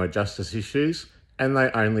not see my justice issues, and they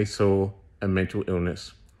only saw a mental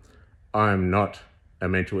illness. I am not a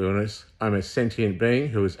mental illness. I'm a sentient being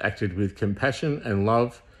who has acted with compassion and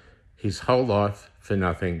love his whole life for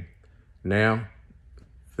nothing. Now,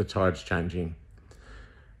 the tide's changing.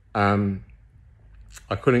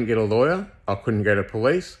 I couldn't get a lawyer. I couldn't go to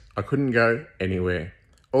police. I couldn't go anywhere.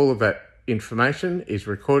 All of that information is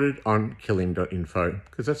recorded on killing.info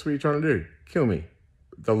because that's what you're trying to do. Kill me.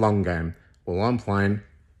 The long game. Well, I'm playing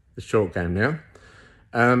the short game now.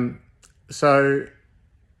 So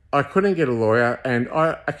I couldn't get a lawyer, and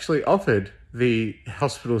I actually offered the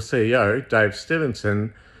hospital CEO, Dave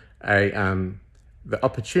Stevenson, the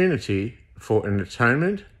opportunity for an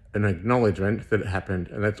atonement, an acknowledgement that it happened.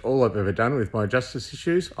 And that's all I've ever done with my justice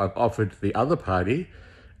issues. I've offered the other party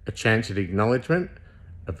a chance at acknowledgement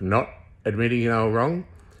of not admitting they were wrong,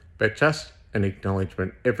 but just an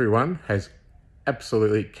acknowledgement. Everyone has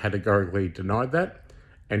absolutely categorically denied that.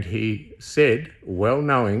 And he said, well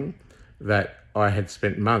knowing that I had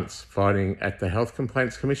spent months fighting at the Health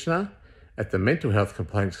Complaints Commissioner, at the Mental Health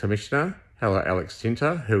Complaints Commissioner, hello Alex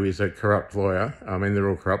Tinter, who is a corrupt lawyer, they're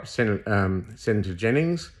all corrupt, Senator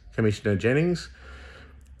Jennings, Commissioner Jennings,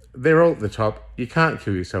 they're all at the top. You can't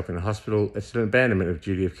kill yourself in a hospital. It's an abandonment of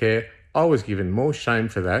duty of care. I was given more shame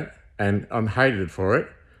for that, and I'm hated for it.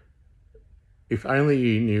 If only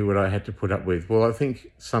you knew what I had to put up with. Well, I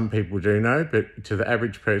think some people do know, but to the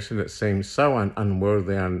average person, it seems so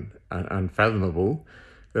unworldly, unfathomable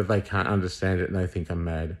that they can't understand it and they think I'm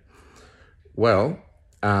mad. Well,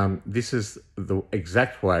 this is the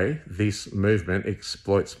exact way this movement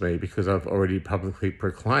exploits me, because I've already publicly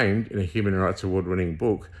proclaimed in a Human Rights Award-winning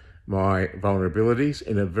book my vulnerabilities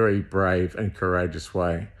in a very brave and courageous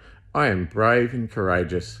way. I am brave and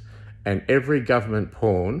courageous, and every government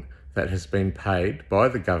pawn that has been paid by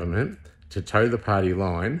the government to toe the party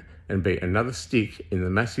line and be another stick in the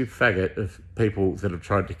massive faggot of people that have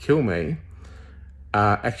tried to kill me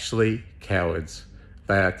are actually cowards.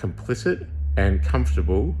 They are complicit and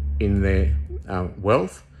comfortable in their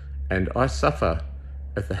wealth, and I suffer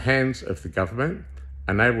at the hands of the government,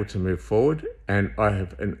 unable to move forward, and I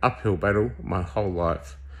have an uphill battle my whole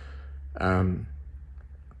life. The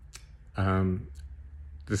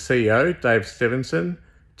CEO, Dave Stevenson,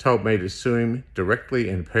 told me to sue him directly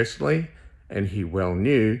and personally, and he well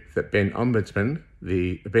knew that Ben Calder,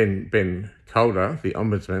 the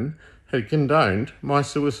Ombudsman, had condoned my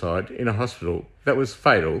suicide in a hospital. That was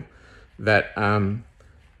fatal. That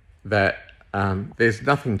there's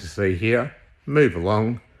nothing to see here. Move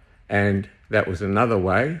along, and that was another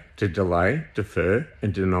way to delay, defer,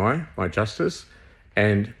 and deny my justice,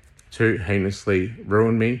 and to heinously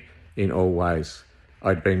ruin me in all ways.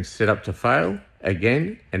 I'd been set up to fail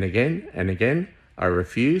again and again and again. I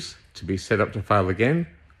refuse to be set up to fail again.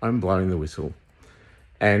 I'm blowing the whistle.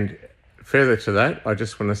 And further to that, I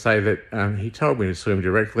just want to say that he told me to sue him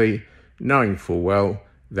directly, knowing full well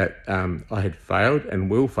that I had failed and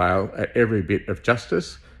will fail at every bit of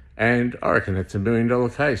justice. And I reckon it's $1 million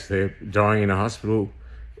case. They're dying in a hospital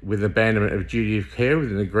with abandonment of duty of care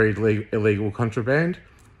with an agreed illegal contraband.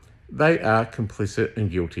 They are complicit and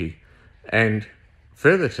guilty. And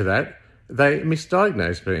further to that, they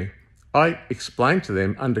misdiagnosed me. I explained to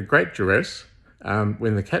them under great duress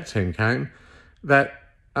when the CAT team came that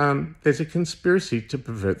there's a conspiracy to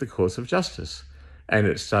pervert the course of justice. And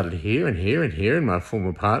it started here and here and here, and my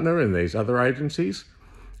former partner and these other agencies.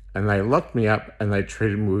 And they locked me up and they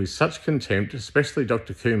treated me with such contempt, especially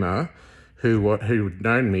Dr. Kumar, who had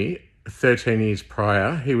known me 13 years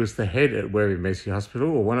prior. He was the head at Werribee Mercy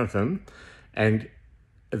Hospital, or one of them, and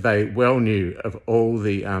they well knew of all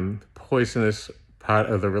the poisonous part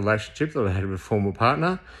of the relationship that I had with a former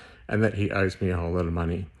partner, and that he owes me a whole lot of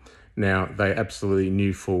money. Now, they absolutely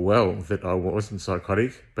knew full well that I wasn't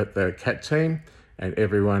psychotic, but the CAT team and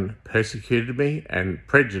everyone persecuted me and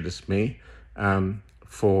prejudiced me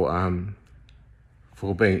for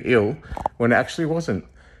being ill when it actually wasn't.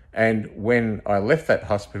 And when I left that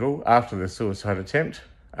hospital after the suicide attempt,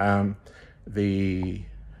 the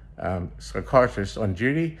psychiatrist on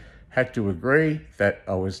duty had to agree that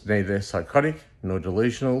I was neither psychotic nor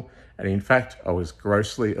delusional, and in fact, I was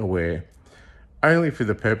grossly aware. Only for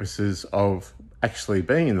the purposes of actually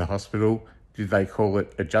being in the hospital did they call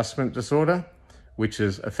it adjustment disorder, which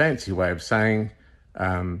is a fancy way of saying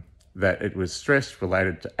that it was stress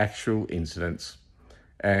related to actual incidents.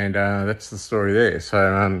 And that's the story there.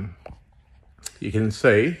 So you can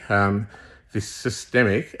see this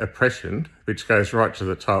systemic oppression, which goes right to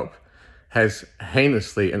the top, has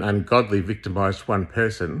heinously and ungodly victimised one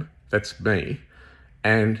person, that's me,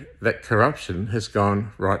 and that corruption has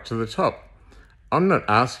gone right to the top. I'm not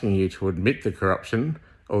asking you to admit the corruption,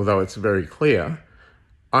 although it's very clear.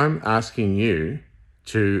 I'm asking you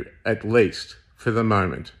to, at least for the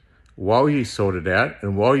moment, while you sort it out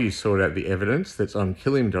and while you sort out the evidence that's on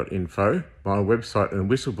killim.info, my website and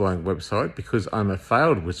whistleblowing website, because I'm a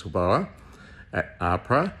failed whistleblower at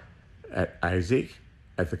APRA, at ASIC,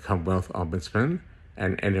 at the Commonwealth Ombudsman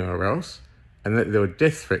and anywhere else, and that there were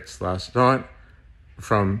death threats last night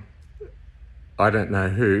from, I don't know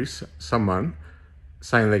who, someone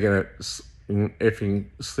saying they're going to effing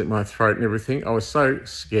slit my throat and everything. I was so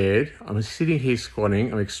scared. I'm sitting here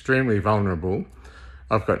squatting. I'm extremely vulnerable.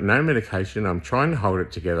 I've got no medication. I'm trying to hold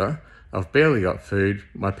it together. I've barely got food.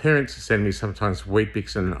 My parents send me sometimes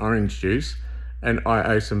Weet-Bix and an orange juice, and I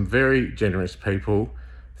owe some very generous people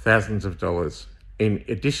thousands of dollars. In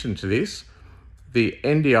addition to this, the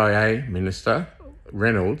NDIA Minister,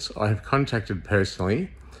 Reynolds, I have contacted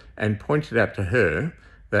personally and pointed out to her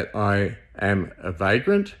that I am a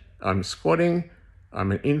vagrant, I'm squatting,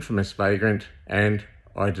 I'm an infamous vagrant, and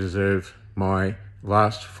I deserve my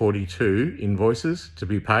last 42 invoices to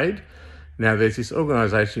be paid. Now, there's this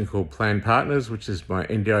organisation called Plan Partners, which is my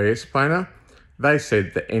NDIS planner. They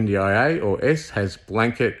said that NDIA or S has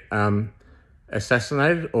blanket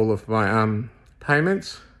assassinated all of my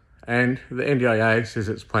payments, and the NDIA says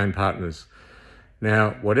it's Plan Partners.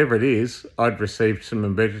 Now, whatever it is, I'd received some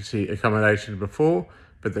emergency accommodation before,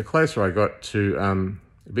 but the closer I got to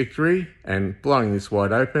victory and blowing this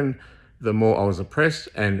wide open, the more I was oppressed,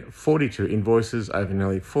 and 42 invoices over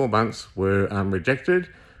nearly 4 months were rejected,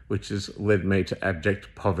 which has led me to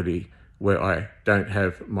abject poverty, where I don't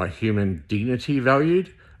have my human dignity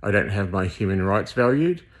valued, I don't have my human rights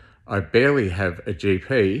valued, I barely have a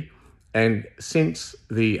GP, and since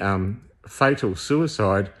the fatal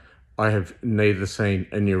suicide, I have neither seen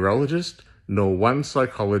a neurologist nor one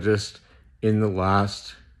psychologist in the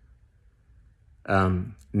last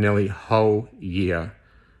nearly whole year.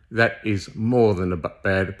 That is more than a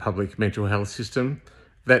bad public mental health system.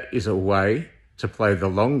 That is a way to play the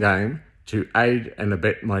long game to aid and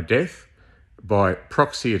abet my death by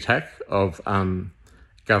proxy attack of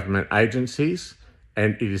government agencies,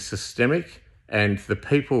 and it is systemic, and the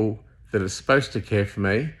people that are supposed to care for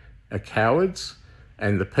me are cowards,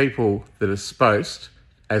 and the people that are supposed,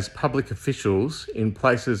 as public officials in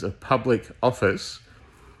places of public office,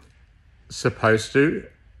 supposed to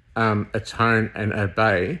atone and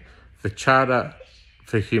obey the Charter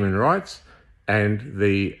for Human Rights and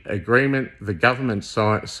the agreement the government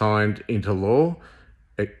signed into law,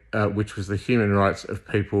 which was the human rights of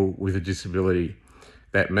people with a disability.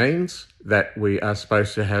 That means that we are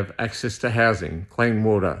supposed to have access to housing, clean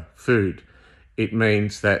water, food. It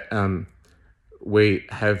means that we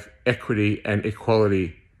have equity and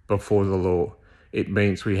equality before the law. It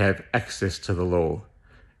means we have access to the law.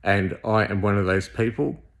 And I am one of those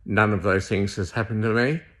people. None of those things has happened to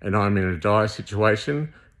me, and I'm in a dire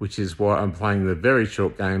situation, which is why I'm playing the very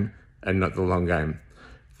short game and not the long game.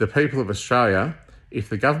 The people of Australia, if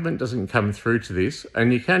the government doesn't come through to this,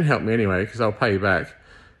 and you can help me anyway, because I'll pay you back,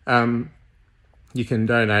 you can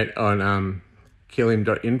donate on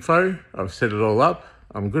killim.info. I've set it all up.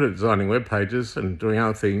 I'm good at designing web pages and doing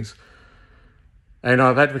other things. And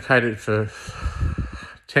I've advocated for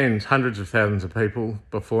tens, hundreds of thousands of people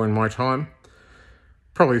before in my time.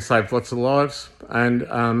 Probably saved lots of lives. And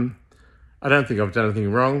I don't think I've done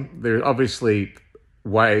anything wrong. There are obviously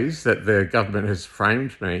ways that the government has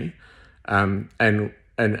framed me. And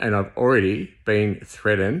I've already been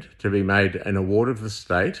threatened to be made an award of the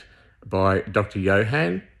state by Dr.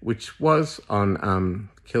 Johan, which was on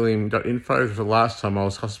killim.info for the last time I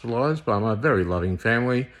was hospitalised by my very loving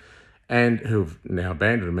family, and who've now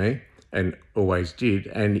abandoned me and always did,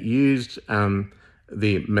 and used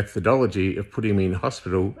the methodology of putting me in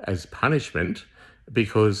hospital as punishment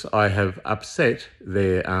because I have upset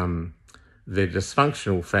their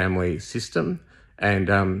dysfunctional family system, and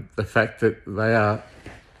the fact that they are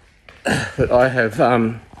that I have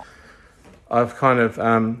I've kind of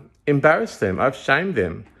embarrassed them, I've shamed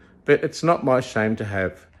them. But it's not my shame to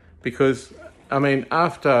have, because I mean,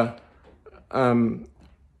 after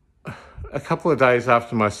a couple of days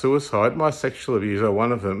after my suicide, my sexual abuser,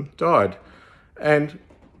 one of them, died, and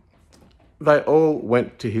they all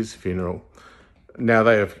went to his funeral. Now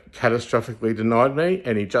they have catastrophically denied me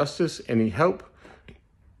any justice, any help.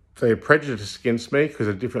 They are prejudiced against me because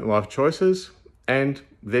of different life choices, and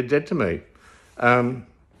they're dead to me.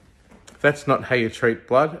 That's not how you treat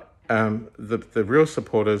blood. The real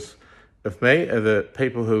supporters of me are the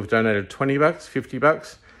people who have donated $20,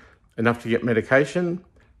 $50, enough to get medication.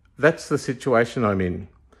 That's the situation I'm in.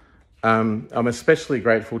 I'm especially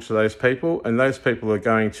grateful to those people, and those people are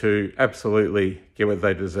going to absolutely get what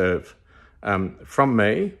they deserve from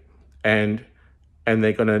me, and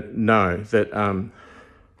they're going to know that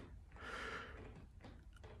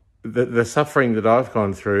the suffering that I've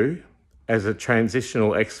gone through as a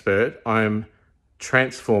transitional expert, I'm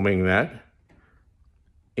transforming that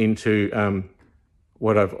into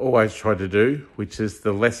what I've always tried to do, which is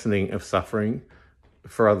the lessening of suffering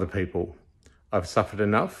for other people. I've suffered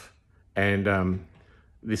enough, and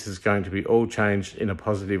this is going to be all changed in a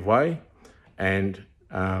positive way. And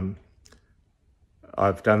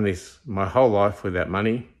I've done this my whole life without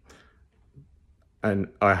money, and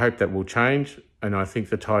I hope that will change. And I think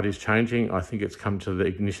the tide is changing. I think it's come to the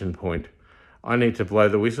ignition point. I need to blow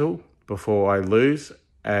the whistle before I lose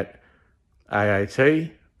at AAT,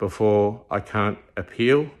 before I can't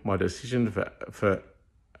appeal my decision for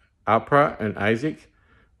APRA and ASIC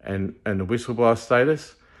and the whistleblower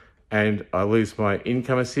status, and I lose my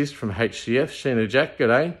income assist from HCF. Sheena Jack,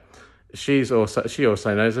 g'day. she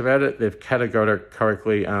also knows about it. They've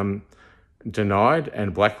categorically denied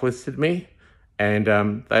and blacklisted me, and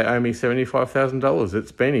they owe me $75,000.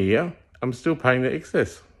 It's been a year. I'm still paying the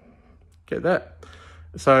excess. Get that?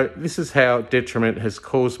 So this is how detriment has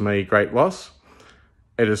caused me great loss.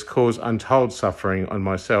 It has caused untold suffering on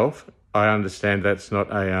myself. I understand that's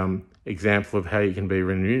not a example of how you can be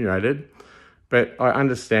remunerated, but I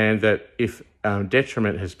understand that if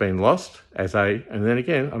detriment has been lost and then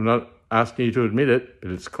again, I'm not asking you to admit it,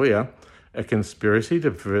 but it's clear, a conspiracy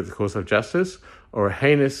to pervert the course of justice or a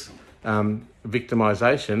heinous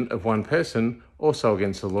victimisation of one person, also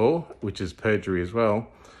against the law, which is perjury as well,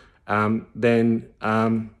 then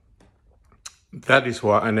that is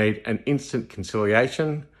why I need an instant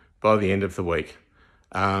conciliation by the end of the week.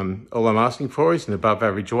 All I'm asking for is an above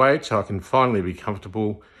average wage so I can finally be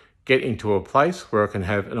comfortable, get into a place where I can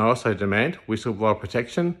have, and I also demand whistleblower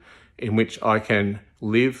protection in which I can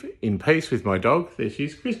live in peace with my dog. There she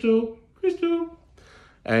is, Crystal,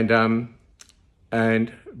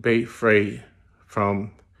 and be free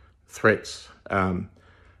from threats from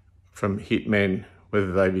hitmen,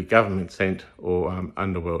 whether they be government sent or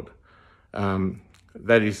underworld.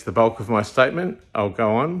 That is the bulk of my statement. I'll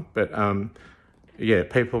go on, but yeah,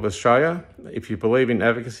 people of Australia, if you believe in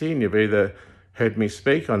advocacy and you've either heard me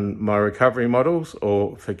speak on my recovery models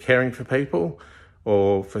or for caring for people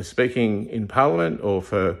or for speaking in Parliament or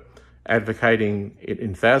for advocating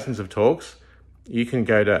in thousands of talks, you can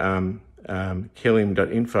go to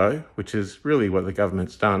killim.info, which is really what the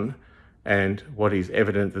government's done and what is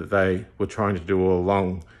evident that they were trying to do all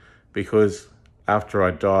along, because after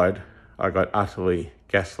I died, I got utterly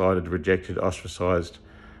gaslighted, rejected, ostracised,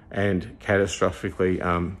 and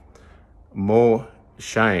catastrophically more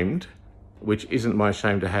shamed, which isn't my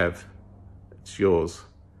shame to have. It's yours.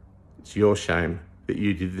 It's your shame that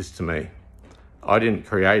you did this to me. I didn't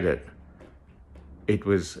create it. It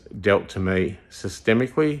was dealt to me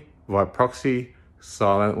systemically, by proxy,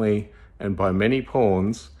 silently, and by many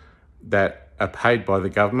pawns that are paid by the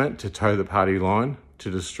government to toe the party line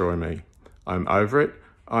to destroy me. I'm over it.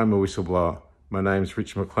 I'm a whistleblower. My name's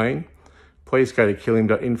Rich Mclean. Please go to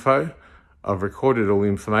killim.info. I've recorded all the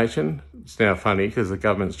information. It's now funny because the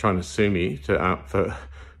government's trying to sue me for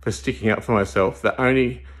sticking up for myself. The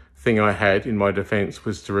only thing I had in my defence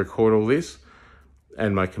was to record all this,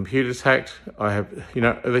 and my computer's hacked. I have,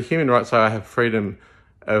 the human rights say I have freedom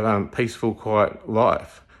of peaceful, quiet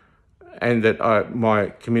life, and that my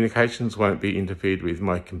communications won't be interfered with.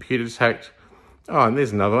 My computer's hacked. Oh, and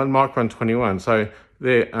there's another one, Micron 21. So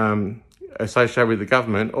they're associated with the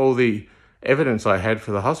government. All the evidence I had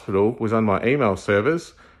for the hospital was on my email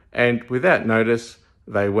servers, and without notice,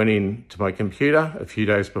 they went into my computer a few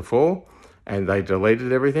days before and they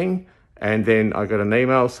deleted everything. And then I got an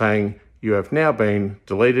email saying, you have now been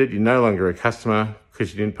deleted. You're no longer a customer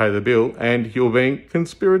because you didn't pay the bill and you're being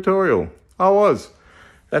conspiratorial. I was.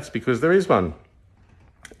 That's because there is one.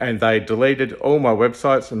 And they deleted all my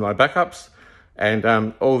websites and my backups and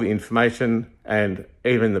all the information and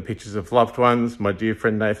even the pictures of loved ones. My dear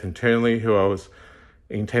friend Nathan Turnley, who I was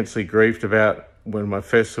intensely grieved about when my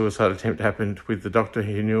first suicide attempt happened with the doctor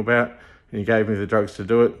he knew about, and he gave me the drugs to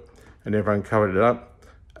do it, and everyone covered it up.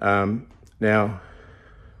 Now,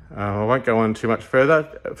 I won't go on too much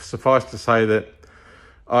further. Suffice to say that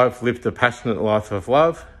I've lived a passionate life of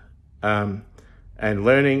love and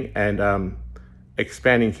learning and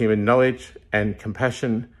expanding human knowledge and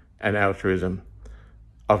compassion and altruism.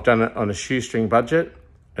 I've done it on a shoestring budget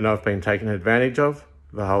and I've been taken advantage of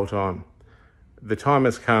the whole time. The time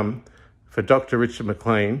has come for Dr. Richard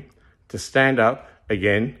Mclean to stand up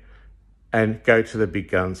again and go to the big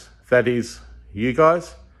guns. That is you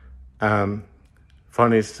guys, Prime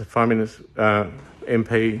Minister,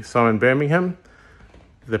 MP Simon Birmingham,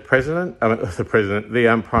 the Prime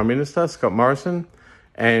Minister Scott Morrison,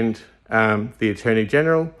 and the Attorney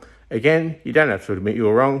General. Again, you don't have to admit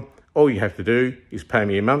you're wrong. All you have to do is pay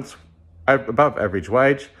me a month's above average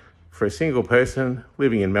wage for a single person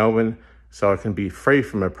living in Melbourne so I can be free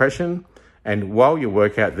from oppression. And while you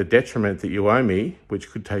work out the detriment that you owe me, which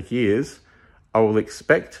could take years, I will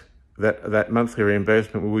expect that monthly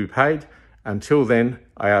reimbursement will be paid. Until then,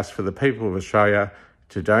 I ask for the people of Australia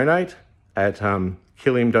to donate at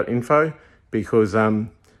killim.info because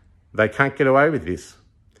they can't get away with this.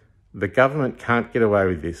 The government can't get away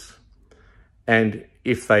with this. And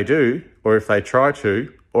if they do, or if they try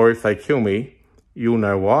to, or if they kill me, you'll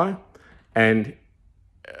know why. And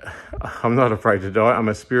I'm not afraid to die. I'm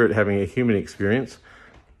a spirit having a human experience,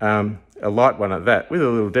 a light one at that, with a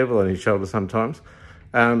little devil on his shoulder sometimes.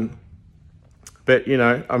 But,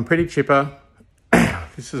 I'm pretty chipper.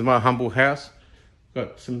 This is my humble house.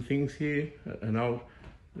 Got some things here,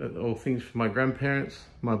 all things for my grandparents,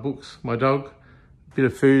 my books, my dog, a bit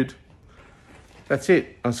of food. That's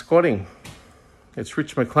it. I'm squatting. It's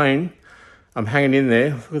Rich Mclean. I'm hanging in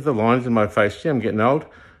there with the lines in my face. Yeah, I'm getting old.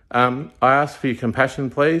 I ask for your compassion,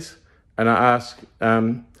 please, and I ask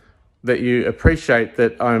that you appreciate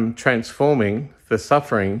that I'm transforming the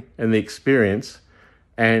suffering and the experience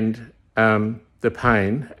and the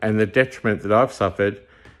pain and the detriment that I've suffered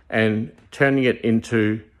and turning it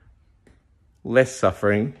into less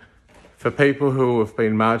suffering for people who have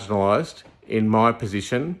been marginalised in my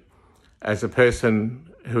position as a person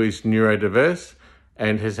who is neurodiverse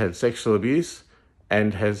and has had sexual abuse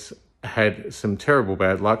and has had some terrible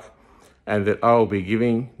bad luck, and that I'll be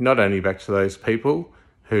giving not only back to those people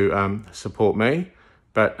who support me,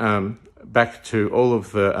 but back to all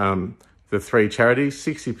of the three charities,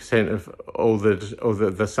 60% of all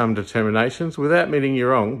the sum determinations, without meaning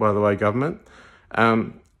you're wrong, by the way, government,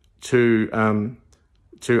 to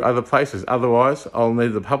other places. Otherwise, I'll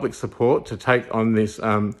need the public support to take on this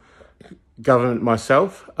government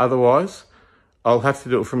myself. Otherwise, I'll have to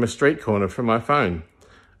do it from a street corner from my phone.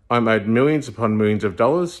 I'm owed millions upon millions of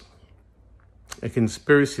dollars. A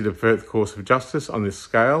conspiracy to pervert the course of justice on this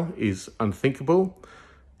scale is unthinkable.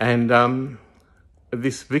 And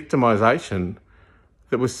this victimisation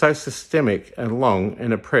that was so systemic and long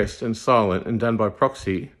and oppressed and silent and done by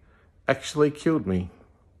proxy actually killed me.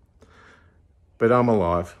 But I'm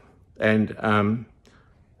alive. And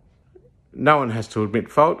no one has to admit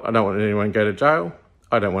fault. I don't want anyone to go to jail.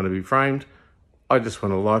 I don't want to be framed. I just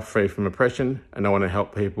want a life free from oppression, and I want to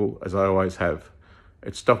help people as I always have.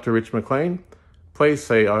 It's Dr. Rich Mclean. Please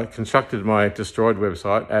see, I constructed my destroyed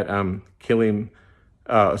website at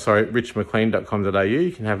richmclean.com.au.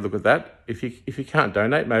 You can have a look at that. If you can't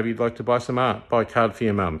donate, maybe you'd like to buy some art, buy a card for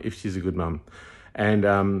your mum, if she's a good mum.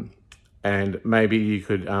 And maybe you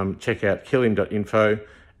could check out killim.info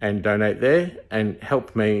and donate there and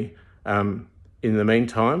help me, in the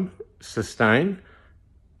meantime, sustain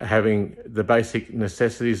having the basic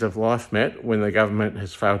necessities of life met when the government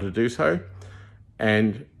has failed to do so.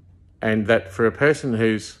 And that for a person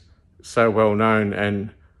who's so well known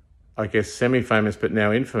and I guess semi-famous but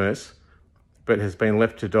now infamous, but has been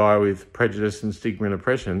left to die with prejudice and stigma and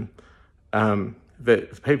oppression,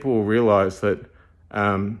 that people will realise that,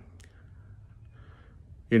 I'm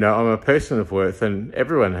a person of worth and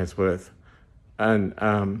everyone has worth. And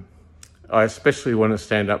I especially want to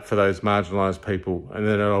stand up for those marginalised people, and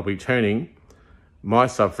that I'll be turning my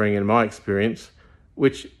suffering and my experience,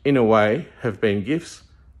 which in a way have been gifts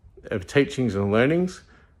of teachings and learnings.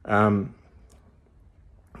 The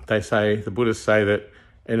Buddhists say that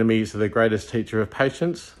enemies are the greatest teacher of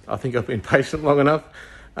patience. I think I've been patient long enough,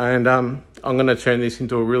 and I'm going to turn this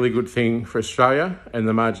into a really good thing for Australia and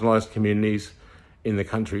the marginalised communities in the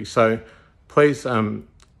country. So please,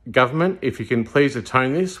 government, if you can please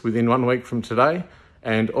atone this within 1 week from today,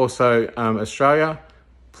 and also Australia,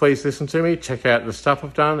 please listen to me. Check out the stuff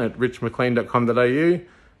I've done at richmclean.com.au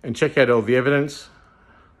and check out all the evidence.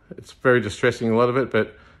 It's very distressing, a lot of it,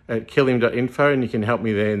 but at killim.info, and you can help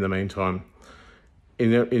me there in the meantime.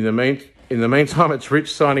 In the meantime, it's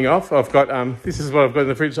Rich signing off. I've got this is what I've got in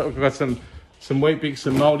the fridge. I've got some Weet-Bix,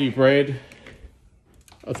 some mouldy bread.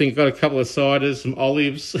 I think I've got a couple of ciders, some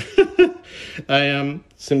olives,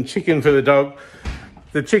 some chicken for the dog.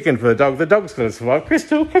 The chicken for the dog. The dog's got to survive.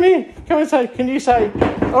 Crystal, come here. Come and say. Can you say?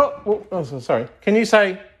 Sorry. Can you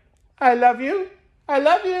say? I love you. I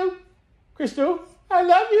love you. Crystal, I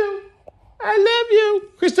love you. I love you.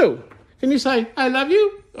 Crystal, can you say, I love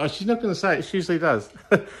you? Oh, she's not going to say it. She usually does.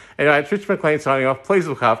 Anyway, it's Rich Mclean signing off. Please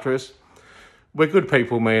look after us. We're good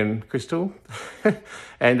people, me and Crystal.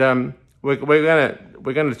 And we're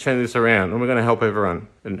going to turn this around, and we're going to help everyone.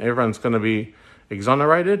 And everyone's going to be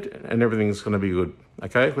exonerated, and everything's going to be good.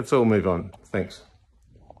 Okay? Let's all move on. Thanks.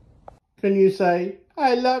 Can you say,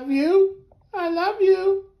 I love you? I love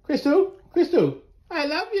you. Crystal, I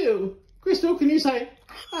love you. Crystal, can you say,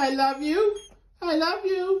 I love you? I love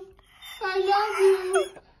you. I love you.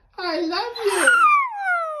 I love you.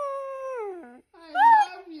 I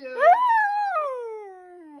love you.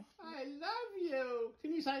 I love you.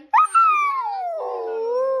 Can you say, I love you?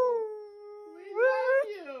 We love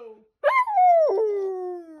you.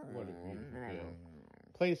 What a beautiful girl.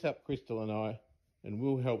 Please help Crystal and I, and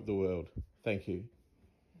we'll help the world. Thank you.